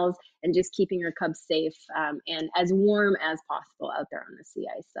males, and just keeping your cubs safe and as warm as possible out there on the sea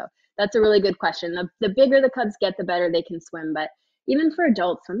ice. So that's a really good question. The bigger the cubs get, the better they can swim. But even for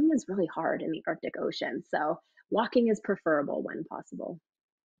adults, swimming is really hard in the Arctic Ocean. So walking is preferable when possible.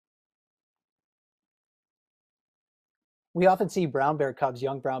 We often see young brown bear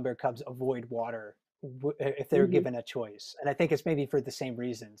cubs avoid water if they're Hmm. given a choice. And I think it's maybe for the same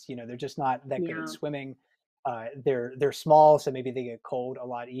reasons. They're just not that good at Yeah. swimming. They're small, so maybe they get cold a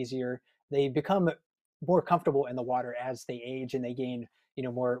lot easier. They become more comfortable in the water as they age and they gain,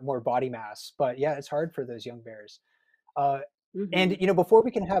 more body mass. But yeah, it's hard for those young bears. Uh, Hmm. and before we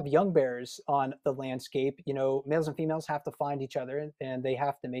can have young bears on the landscape, males and females have to find each other and they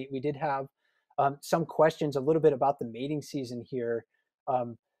have to mate. We did have some questions a little bit about the mating season here.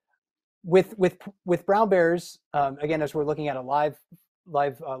 Um, with brown bears, again, as we're looking at a live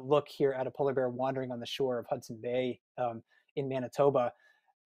look here at a polar bear wandering on the shore of Hudson Bay in Manitoba.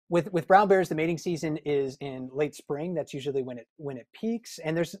 With brown bears, the mating season is in late spring. That's usually when it peaks,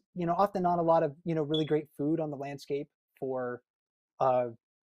 and there's often not a lot of really great food on the landscape for uh,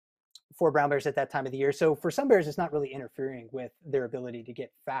 for brown bears at that time of the year. So for some bears, it's not really interfering with their ability to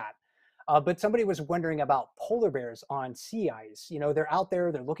get fat. But somebody was wondering about polar bears on sea ice. They're out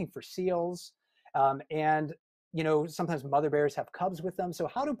there, they're looking for seals. And sometimes mother bears have cubs with them. So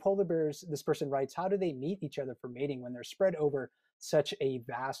how do polar bears, this person writes, how do they meet each other for mating when they're spread over such a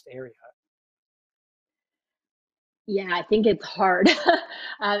vast area? Yeah, I think it's hard,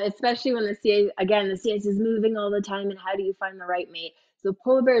 especially when the sea ice is moving all the time, and how do you find the right mate? So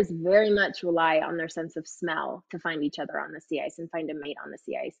polar bears very much rely on their sense of smell to find each other on the sea ice and find a mate on the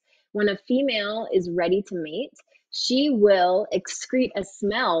sea ice. When a female is ready to mate, she will excrete a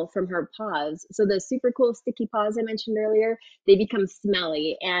smell from her paws. So the super cool sticky paws I mentioned earlier, they become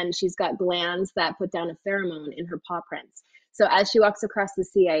smelly, and she's got glands that put down a pheromone in her paw prints. So as she walks across the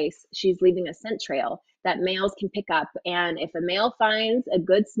sea ice, she's leaving a scent trail that males can pick up. And if a male finds a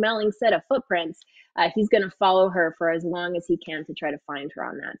good smelling set of footprints, he's going to follow her for as long as he can to try to find her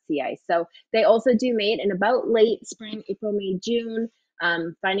on that sea ice. So they also do mate in about late spring, April, May, June,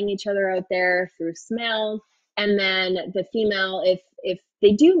 finding each other out there through smell. And then the female, if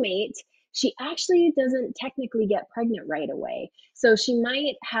they do mate, she actually doesn't technically get pregnant right away. So she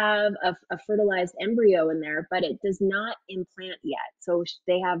might have a fertilized embryo in there, but it does not implant yet. So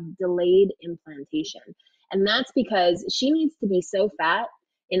they have delayed implantation. And that's because she needs to be so fat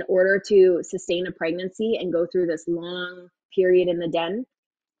in order to sustain a pregnancy and go through this long period in the den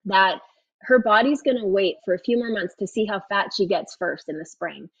that her body's going to wait for a few more months to see how fat she gets first in the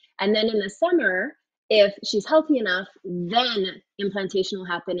spring. And then in the summer, if she's healthy enough, then implantation will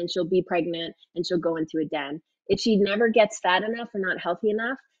happen and she'll be pregnant and she'll go into a den. If she never gets fat enough or not healthy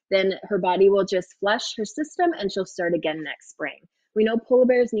enough, then her body will just flush her system and she'll start again next spring. We know female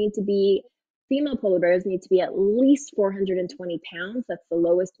polar bears need to be at least 420 pounds. That's the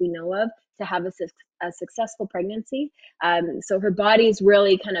lowest we know of to have a successful pregnancy. So her body's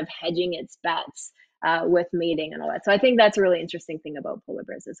really kind of hedging its bets with mating and all that. So I think that's a really interesting thing about polar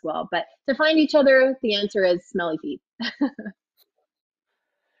bears as well. But to find each other, the answer is smelly feet.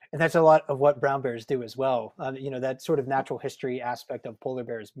 And that's a lot of what brown bears do as well. That sort of natural history aspect of polar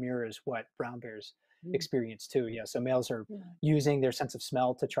bears mirrors what brown bears experience too. Yeah, so males are using their sense of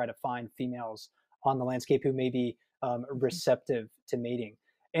smell to try to find females on the landscape who may be receptive to mating.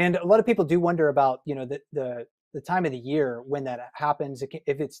 And a lot of people do wonder about, the time of the year when that happens,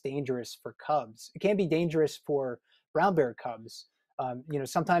 if it's dangerous for cubs. It can be dangerous for brown bear cubs.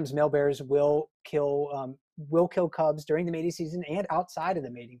 Sometimes male bears will kill cubs during the mating season and outside of the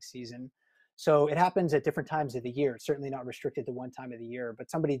mating season. So it happens at different times of the year, certainly not restricted to one time of the year. But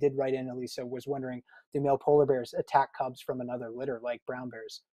somebody did write in, Elisa, was wondering, do male polar bears attack cubs from another litter like brown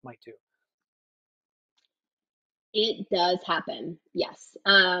bears might do? It does happen, yes.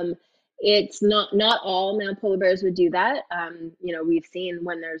 It's not all male polar bears would do that. We've seen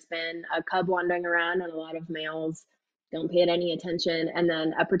when there's been a cub wandering around and a lot of males don't pay it any attention, and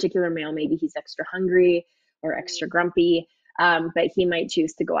then a particular male, maybe he's extra hungry or extra grumpy, but he might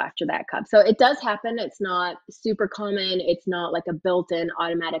choose to go after that cub. So it does happen. It's not super common. It's not like a built-in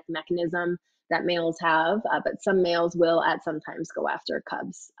automatic mechanism that males have, but some males will at some times go after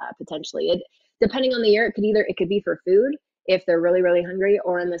cubs potentially. Depending on the year, it could be for food if they're really, really hungry,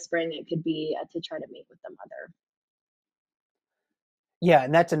 or in the spring it could be to try to mate with the mother. Yeah,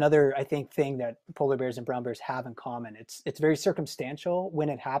 and that's another, I think, thing that polar bears and brown bears have in common. It's very circumstantial when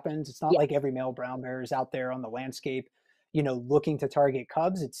it happens. It's not Yeah. like every male brown bear is out there on the landscape, looking to target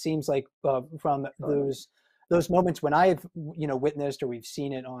cubs. It seems like from Totally. those moments when I've witnessed or we've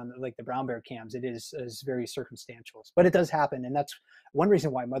seen it on like the brown bear cams, it is very circumstantial. But it does happen, and that's one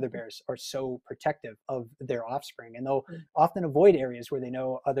reason why mother bears are so protective of their offspring, and they'll often avoid areas where they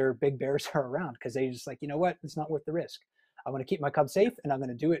know other big bears are around because they just like, you know what, it's not worth the risk. I want to keep my cub safe, and I'm going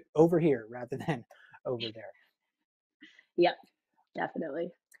to do it over here rather than over there. Yep,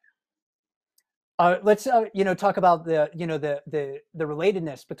 definitely. Let's talk about the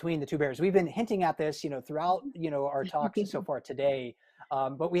relatedness between the two bears. We've been hinting at this throughout our talks so far today,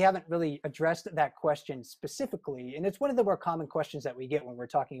 but we haven't really addressed that question specifically. And it's one of the more common questions that we get when we're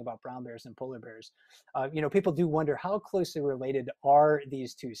talking about brown bears and polar bears. People do wonder how closely related are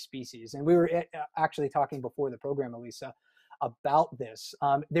these two species. And we were actually talking before the program, Elisa, about this.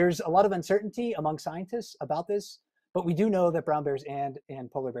 There's a lot of uncertainty among scientists about this, but we do know that brown bears and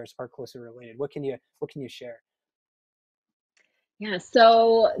polar bears are closely related. What can you share? Yeah,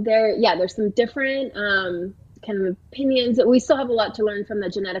 so there's some different kind of opinions. We still have a lot to learn from the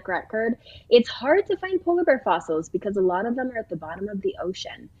genetic record. It's hard to find polar bear fossils because a lot of them are at the bottom of the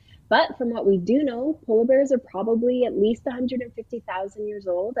ocean. But from what we do know, polar bears are probably at least 150,000 years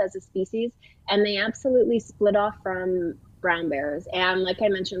old as a species, and they absolutely split off from brown bears. And like I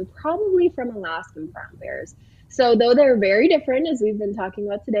mentioned, probably from Alaskan brown bears. So though they're very different, as we've been talking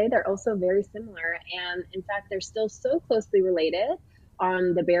about today, they're also very similar. And in fact, they're still so closely related.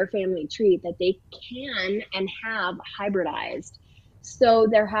 on the bear family tree that they can and have hybridized. So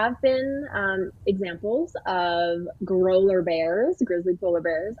there have been examples of growler bears, grizzly polar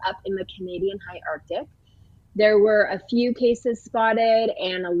bears, up in the Canadian high Arctic. There were a few cases spotted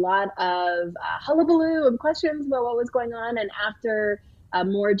and a lot of hullabaloo and questions about what was going on. And after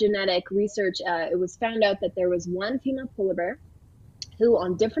more genetic research, it was found out that there was one female polar bear who,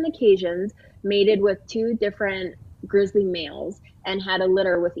 on different occasions, mated with two different grizzly males and had a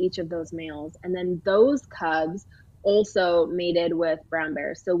litter with each of those males. And then those cubs also mated with brown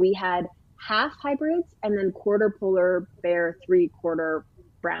bears. So we had half hybrids and then quarter polar bear, three-quarter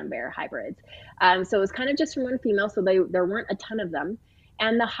brown bear hybrids. So it was kind of just from one female, so there weren't a ton of them.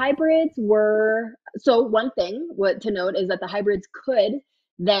 And the hybrids were, so one thing what to note is that the hybrids could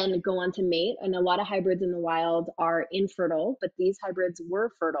then go on to mate. And a lot of hybrids in the wild are infertile, but these hybrids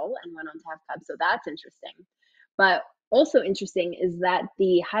were fertile and went on to have cubs. So that's interesting. But also interesting is that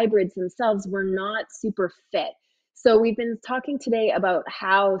the hybrids themselves were not super fit. So we've been talking today about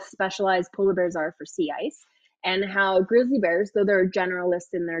how specialized polar bears are for sea ice and how grizzly bears, though they're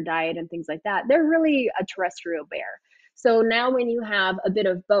generalists in their diet and things like that, they're really a terrestrial bear. So now when you have a bit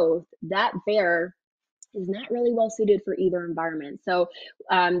of both, that bear is not really well suited for either environment. So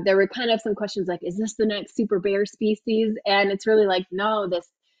there were kind of some questions like, is this the next super bear species? And it's really like, no,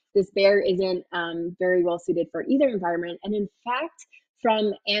 this bear isn't very well suited for either environment. And in fact,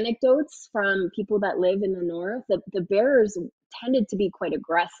 from anecdotes from people that live in the north, the bears tended to be quite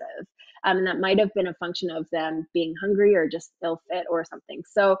aggressive. And that might have been a function of them being hungry or just ill fit or something.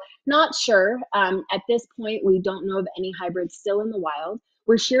 So not sure. At this point, we don't know of any hybrids still in the wild.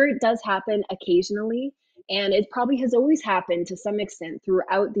 We're sure it does happen occasionally, and it probably has always happened to some extent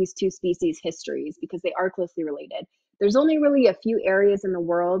throughout these two species' histories because they are closely related. There's only really a few areas in the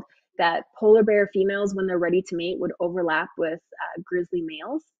world that polar bear females, when they're ready to mate, would overlap with grizzly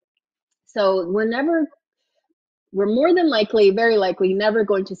males. So we're more than likely, very likely, never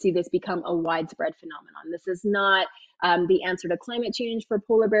going to see this become a widespread phenomenon. This is not the answer to climate change for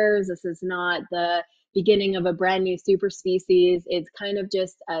polar bears. This is not the beginning of a brand new super species. It's kind of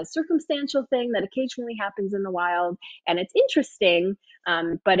just a circumstantial thing that occasionally happens in the wild, and it's interesting,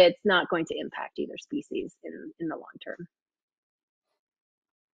 but it's not going to impact either species in the long term.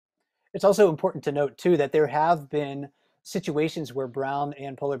 It's also important to note too that there have been situations where brown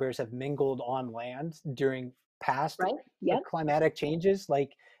and polar bears have mingled on land during past Right? Yep. climatic changes,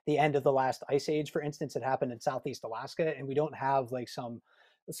 like the end of the last ice age, for instance. It happened in Southeast Alaska, and we don't have like some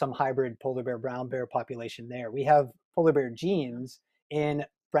hybrid polar bear brown bear population there. We have polar bear genes in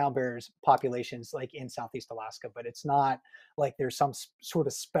brown bears populations like in Southeast Alaska, but it's not like there's some sort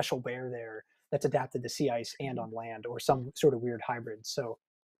of special bear there that's adapted to sea ice and on land, or some sort of weird hybrid. So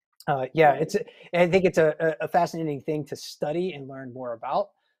yeah, Right. I think it's a fascinating thing to study and learn more about,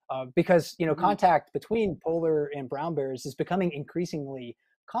 because Mhm. contact between polar and brown bears is becoming increasingly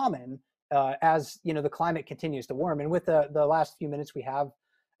common, as the climate continues to warm. And with the last few minutes we have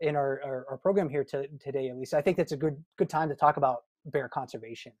in our program here today, at least, I think that's a good time to talk about bear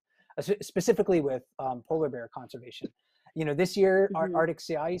conservation, specifically with polar bear conservation. This year, Mhm. Arctic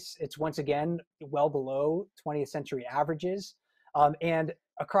sea ice, it's once again well below 20th century averages. And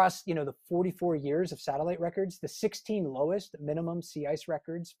across the 44 years of satellite records, the 16 lowest minimum sea ice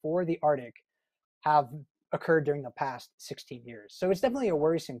records for the Arctic have occurred during the past 16 years. So it's definitely a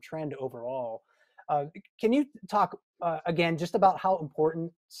worrisome trend overall. Uh, can you talk again just about how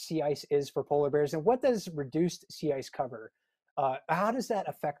important sea ice is for polar bears, and what does reduced sea ice cover? How does that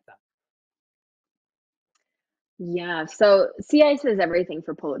affect them? Yeah, so sea ice is everything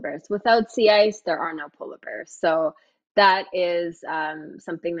for polar bears. Without sea ice, there are no polar bears. So that is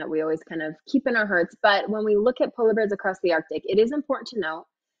something that we always kind of keep in our hearts. But when we look at polar bears across the Arctic, it is important to note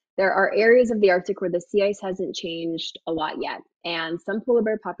there are areas of the Arctic where the sea ice hasn't changed a lot yet. And some polar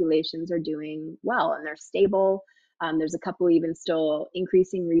bear populations are doing well and they're stable. There's a couple even still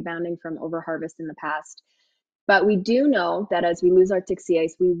increasing, rebounding from overharvest in the past. But we do know that as we lose Arctic sea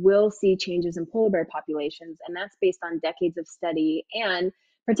ice, we will see changes in polar bear populations, and that's based on decades of study and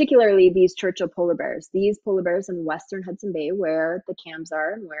particularly these Churchill polar bears. These polar bears in western Hudson Bay, where the cams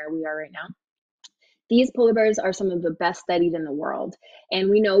are and where we are right now, these polar bears are some of the best studied in the world. And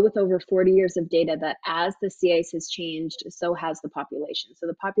we know with over 40 years of data that as the sea ice has changed, so has the population. So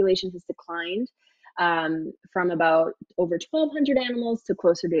the population has declined from about over 1,200 animals to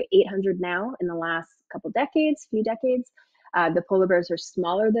closer to 800 now in the last few decades. The polar bears are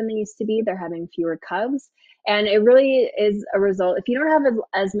smaller than they used to be. They're having fewer cubs. And it really is a result. If you don't have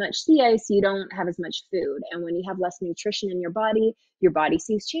as much sea ice, you don't have as much food. And when you have less nutrition in your body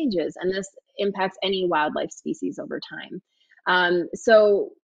sees changes. And this impacts any wildlife species over time.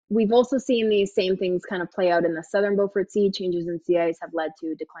 So we've also seen these same things kind of play out in the southern Beaufort Sea. Changes in sea ice have led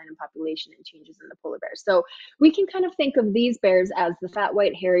to a decline in population and changes in the polar bears. So we can kind of think of these bears as the fat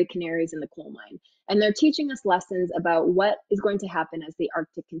white hairy canaries in the coal mine. And they're teaching us lessons about what is going to happen as the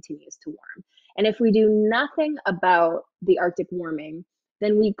Arctic continues to warm. And if we do nothing about the Arctic warming,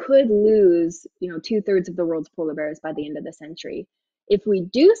 then we could lose, 2/3 of the world's polar bears by the end of the century. If we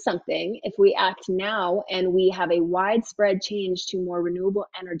do something, if we act now and we have a widespread change to more renewable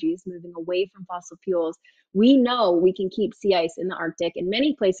energies, moving away from fossil fuels, we know we can keep sea ice in the Arctic, in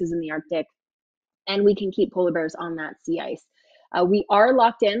many places in the Arctic, and we can keep polar bears on that sea ice. We are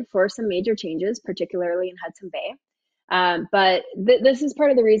locked in for some major changes, particularly in Hudson Bay. But this is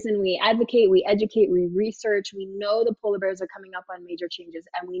part of the reason we advocate, we educate, we research. We know the polar bears are coming up on major changes,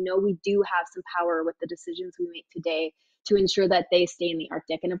 and we know we do have some power with the decisions we make today to ensure that they stay in the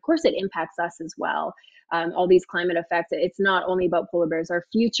Arctic. And of course, it impacts us as well. All these climate effects, it's not only about polar bears. Our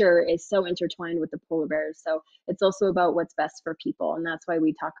future is so intertwined with the polar bears. So it's also about what's best for people. And that's why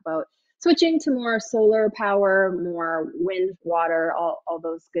we talk about switching to more solar power, more wind, water, all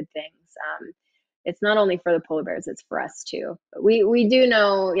those good things. It's not only for the polar bears, it's for us too. But we do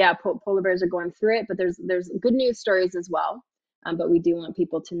know, yeah, polar bears are going through it, but there's good news stories as well. But we do want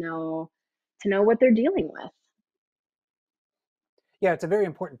people to know what they're dealing with. Yeah, it's a very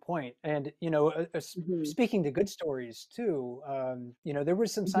important point. And, Hmm. speaking to good stories too, there were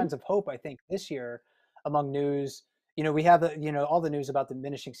some Hmm. signs of hope, I think, this year among news. We have, all the news about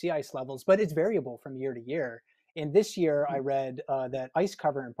diminishing sea ice levels, but it's variable from year to year. And this year, I read that ice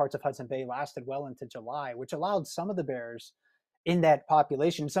cover in parts of Hudson Bay lasted well into July, which allowed some of the bears in that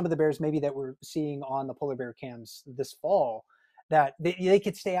population, some of the bears maybe that we're seeing on the polar bear cams this fall, that they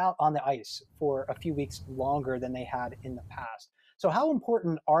could stay out on the ice for a few weeks longer than they had in the past. So how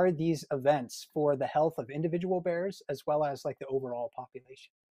important are these events for the health of individual bears as well as like the overall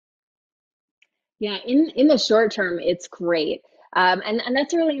population? Yeah, in the short term, it's great. And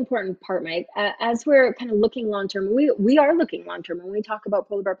that's a really important part, Mike. As we're kind of looking long term, we are looking long term. When we talk about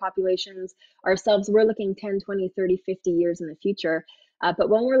polar bear populations ourselves, we're looking 10, 20, 30, 50 years in the future. But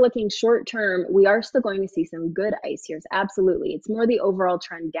when we're looking short term, we are still going to see some good ice years. Absolutely. It's more the overall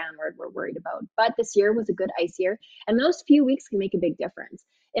trend downward we're worried about. But this year was a good ice year, and those few weeks can make a big difference.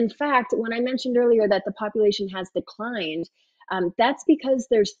 In fact, when I mentioned earlier that the population has declined, that's because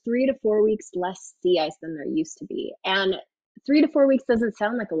there's 3 to 4 weeks less sea ice than there used to be. And 3 to 4 weeks doesn't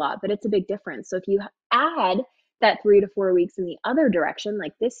sound like a lot, but it's a big difference. So if you add that 3 to 4 weeks in the other direction,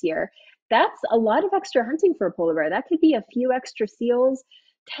 like this year, that's a lot of extra hunting for a polar bear. That could be a few extra seals,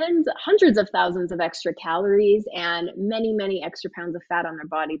 tens, hundreds of thousands of extra calories, and many, many extra pounds of fat on their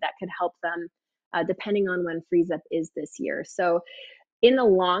body that could help them, depending on when freeze up is this year. So in the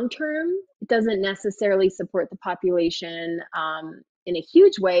long term, it doesn't necessarily support the population in a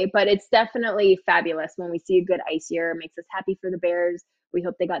huge way, but it's definitely fabulous when we see a good ice year. It makes us happy for the bears. We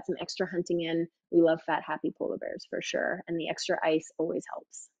hope they got some extra hunting in. We love fat, happy polar bears for sure. And the extra ice always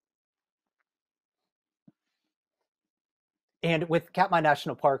helps. And with Katmai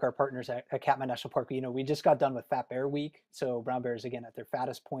National Park, our partners at Katmai National Park, we just got done with Fat Bear Week. So brown bears, again, at their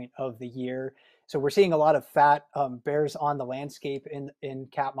fattest point of the year. So we're seeing a lot of fat bears on the landscape in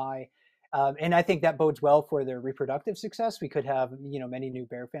Katmai. And I think that bodes well for their reproductive success. We could have, many new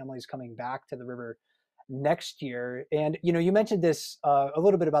bear families coming back to the river next year. And, you mentioned this a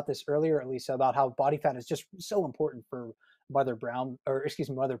little bit about this earlier, Elisa, about how body fat is just so important for mother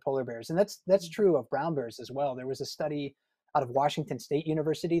polar bears. And that's true of brown bears as well. There was a study out of Washington State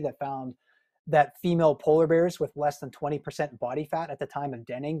University that found that female polar bears with less than 20% body fat at the time of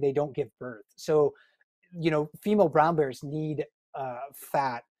denning, they don't give birth. So, female brown bears need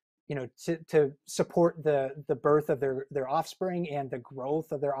fat, to support the birth of their offspring and the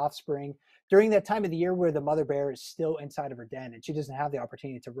growth of their offspring during that time of the year where the mother bear is still inside of her den and she doesn't have the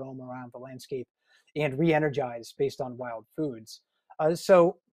opportunity to roam around the landscape and re-energize based on wild foods.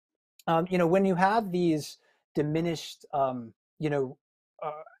 When you have these diminished, uh,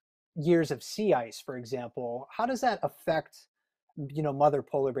 years of sea ice, for example, how does that affect, mother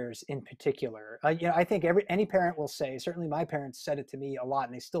polar bears in particular? I think any parent will say, certainly my parents said it to me a lot,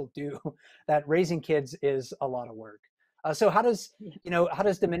 and they still do, that raising kids is a lot of work. So how does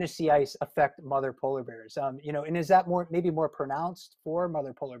diminished sea ice affect mother polar bears? And is that maybe more pronounced for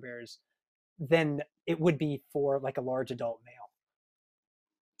mother polar bears than it would be for like a large adult male?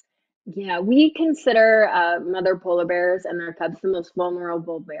 Yeah, we consider mother polar bears and their cubs the most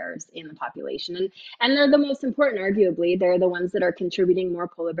vulnerable bears in the population, and they're the most important. Arguably, they're the ones that are contributing more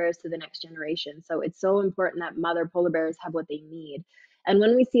polar bears to the next generation. So it's so important that mother polar bears have what they need. And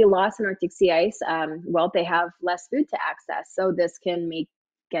when we see a loss in Arctic sea ice, well, they have less food to access. So this can make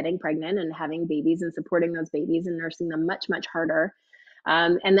getting pregnant and having babies and supporting those babies and nursing them much, much harder.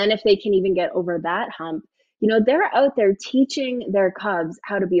 And then if they can even get over that hump, they're out there teaching their cubs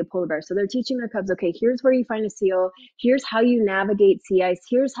how to be a polar bear. So they're teaching their cubs, okay, here's where you find a seal. Here's how you navigate sea ice.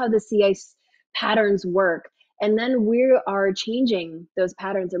 Here's how the sea ice patterns work. And then we are changing those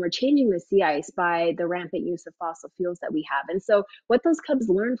patterns and we're changing the sea ice by the rampant use of fossil fuels that we have. And so what those cubs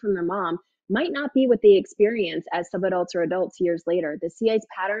learn from their mom might not be what they experience as subadults or adults years later. The sea ice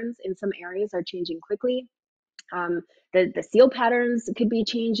patterns in some areas are changing quickly. The seal patterns could be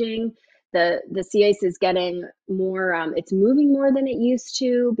changing. The sea ice is getting more, it's moving more than it used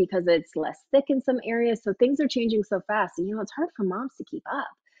to because it's less thick in some areas. So things are changing so fast. And, it's hard for moms to keep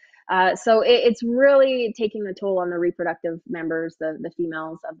up. So it's really taking a toll on the reproductive members, the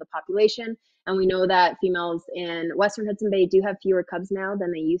females of the population. And we know that females in Western Hudson Bay do have fewer cubs now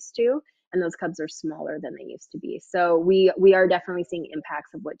than they used to. And those cubs are smaller than they used to be. So we are definitely seeing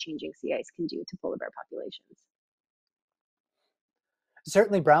impacts of what changing sea ice can do to polar bear populations.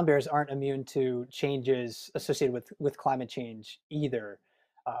 Certainly brown bears aren't immune to changes associated with climate change either.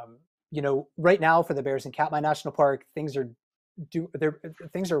 Right now for the bears in Katmai National Park, things are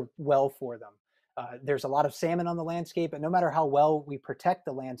well for them. There's a lot of salmon on the landscape, and no matter how well we protect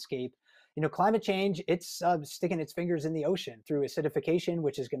the landscape, climate change, it's sticking its fingers in the ocean through acidification,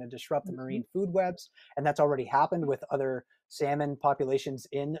 which is going to disrupt the marine food webs, and that's already happened with other salmon populations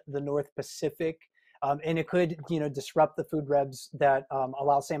in the North Pacific. And it could, disrupt the food webs that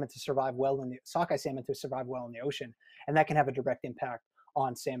allow salmon to survive well sockeye salmon to survive well in the ocean, and that can have a direct impact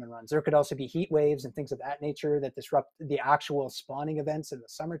on salmon runs. There could also be heat waves and things of that nature that disrupt the actual spawning events in the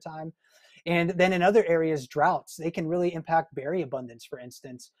summertime. And then in other areas, droughts, they can really impact berry abundance, for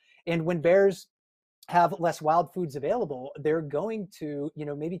instance. And when bears have less wild foods available, they're going to,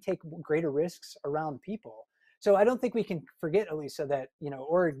 maybe take greater risks around people. So I don't think we can forget, Elisa, that,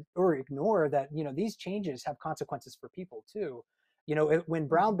 or ignore that, these changes have consequences for people too. When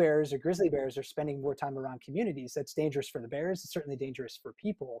brown bears or grizzly bears are spending more time around communities, that's dangerous for the bears. It's certainly dangerous for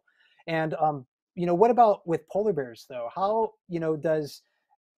people. And, what about with polar bears though? How, does,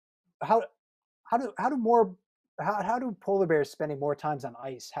 how, how do more, how do polar bears spending more times on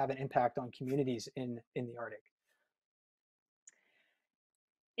ice have an impact on communities in the Arctic?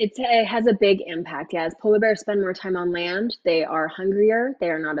 It has a big impact. Yeah, as polar bears spend more time on land, they are hungrier,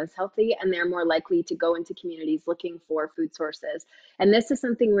 they are not as healthy, and they're more likely to go into communities looking for food sources. And this is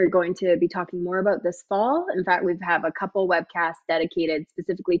something we're going to be talking more about this fall. In fact, we have a couple webcasts dedicated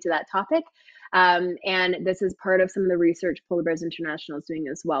specifically to that topic. And this is part of some of the research Polar Bears International is doing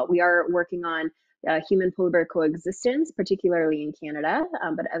as well. We are working on human polar bear coexistence, particularly in Canada,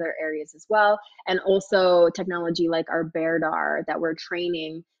 but other areas as well. And also technology like our BearDAR that we're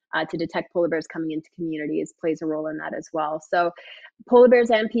training to detect polar bears coming into communities plays a role in that as well. So polar bears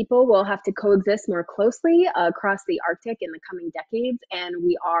and people will have to coexist more closely across the Arctic in the coming decades. And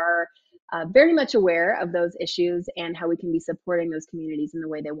we are very much aware of those issues and how we can be supporting those communities in the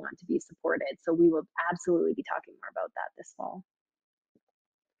way they want to be supported. So we will absolutely be talking more about that this fall.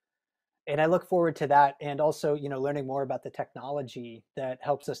 And I look forward to that, and also, learning more about the technology that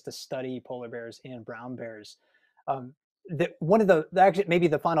helps us to study polar bears and brown bears. Um, one of actually, maybe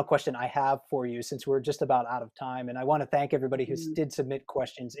the final question I have for you, since we're just about out of time, and I want to thank everybody who did submit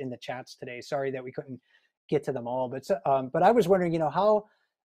questions in the chats today. Sorry that we couldn't get to them all, but I was wondering, how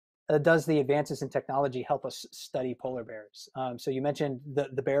does the advances in technology help us study polar bears? So you mentioned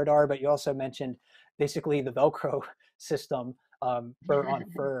the BearDAR, but you also mentioned basically the Velcro system, fur on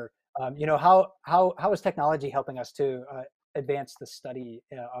fur. How is technology helping us to advance the study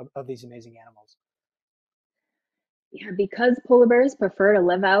of these amazing animals? Yeah, because polar bears prefer to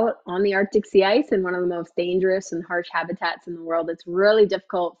live out on the Arctic sea ice in one of the most dangerous and harsh habitats in the world, it's really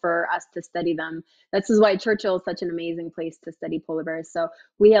difficult for us to study them. This is why Churchill is such an amazing place to study polar bears. So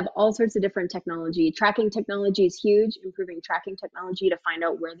we have all sorts of different technology. Tracking technology is huge, improving tracking technology to find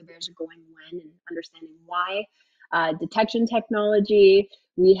out where the bears are going when and understanding why. Detection technology,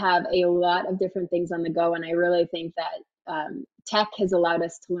 we have a lot of different things on the go, and I really think that tech has allowed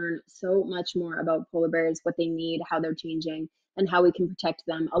us to learn so much more about polar bears, what they need, how they're changing, and how we can protect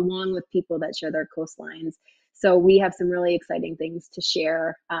them, along with people that share their coastlines. So we have some really exciting things to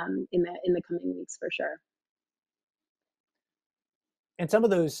share in the coming weeks for sure. And some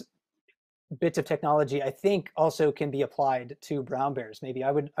of those bits of technology, I think, also can be applied to brown bears. Maybe I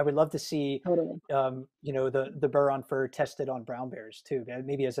would love to see, Totally. the burr on fur tested on brown bears too,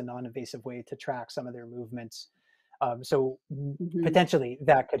 maybe as a non-invasive way to track some of their movements. So Mm-hmm. potentially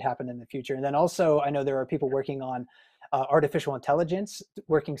that could happen in the future. And then also, I know there are people working on artificial intelligence,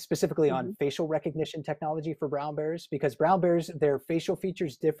 working specifically on Mhm. facial recognition technology for brown bears, because brown bears, their facial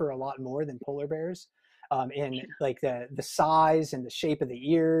features differ a lot more than polar bears, in like the size and the shape of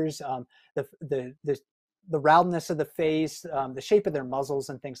the ears, the the the the roundness of the face, the shape of their muzzles,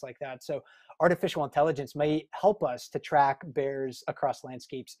 and things like that. So artificial intelligence may help us to track bears across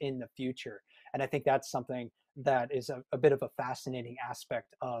landscapes in the future, and I think that's something that is a bit of a fascinating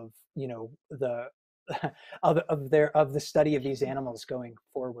aspect of, the of the study of these animals going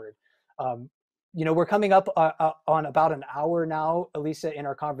forward. Um, we're coming up on about an hour now, Elisa, in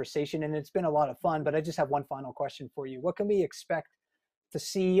our conversation, and it's been a lot of fun. But I just have one final question for you. What can we expect to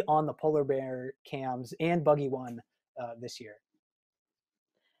see on the polar bear cams and Buggy One this year?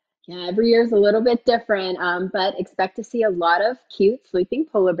 Yeah, every year is a little bit different, but expect to see a lot of cute sleeping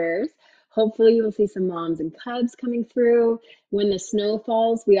polar bears. Hopefully, you will see some moms and cubs coming through. When the snow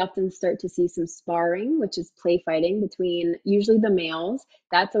falls, we often start to see some sparring, which is play fighting between usually the males.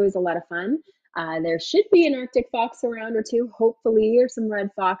 That's always a lot of fun. There should be an Arctic fox around or two, hopefully, or some red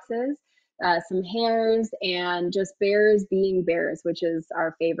foxes, some hares, and just bears being bears, which is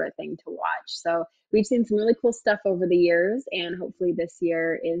our favorite thing to watch. So, we've seen some really cool stuff over the years, and hopefully this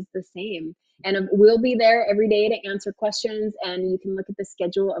year is the same. And we'll be there every day to answer questions, and you can look at the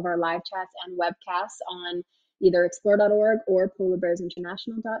schedule of our live chats and webcasts on either explore.org or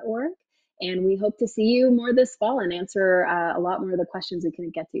polarbearsinternational.org. And we hope to see you more this fall and answer a lot more of the questions we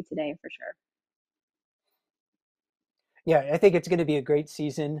couldn't get to today for sure. Yeah, I think it's going to be a great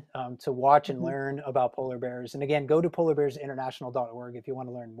season to watch and Mhm. learn about polar bears. And again, go to polarbearsinternational.org if you want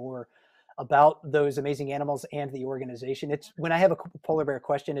to learn more about those amazing animals and the organization. It's when I have a polar bear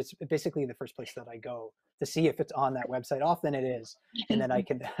question, it's basically the first place that I go to see if it's on that website. Often it is, and then I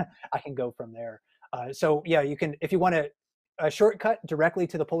can I can go from there. So yeah, you can, if you want to a shortcut directly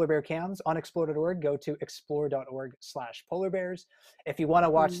to the polar bear cams on explore.org, go to explore.org/polar bears. If you want to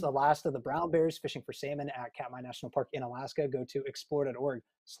watch Mhm. the last of the brown bears fishing for salmon at Katmai National Park in Alaska, go to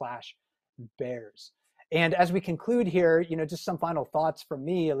explore.org/bears. And as we conclude here, just some final thoughts from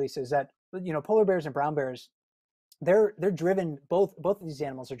me, Elisa, is that, polar bears and brown bears, they're driven, both of these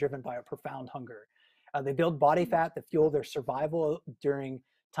animals are driven by a profound hunger. They build body fat that fuel their survival during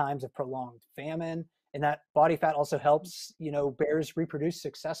times of prolonged famine, and that body fat also helps bears reproduce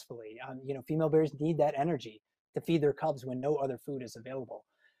successfully. Female bears need that energy to feed their cubs when no other food is available.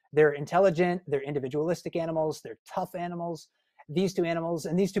 They're intelligent, they're individualistic animals, they're tough animals. These two animals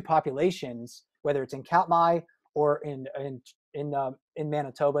and these two populations, whether it's in Katmai or in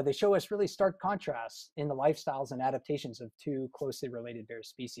Manitoba, they show us really stark contrasts in the lifestyles and adaptations of two closely related bear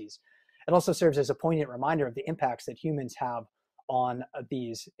species. It also serves as a poignant reminder of the impacts that humans have on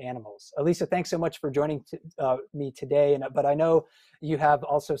these animals. Elisa, thanks so much for joining me today. But I know you have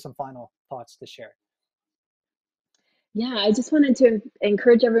also some final thoughts to share. Yeah, I just wanted to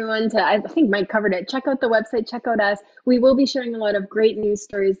encourage everyone to, I think Mike covered it. Check out the website, check out us. We will be sharing a lot of great news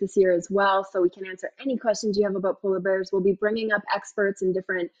stories this year as well, so we can answer any questions you have about polar bears. We'll be bringing up experts in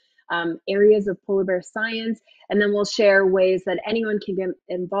different areas of polar bear science, and then we'll share ways that anyone can get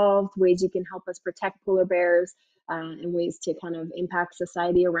involved, ways you can help us protect polar bears, and ways to kind of impact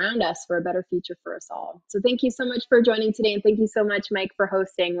society around us for a better future for us all. So thank you so much for joining today, and thank you so much, Mike, for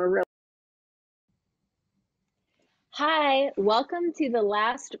hosting. We're really Hi, welcome to the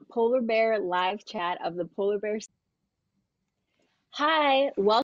last polar bear live chat of the polar bear. Hi, welcome.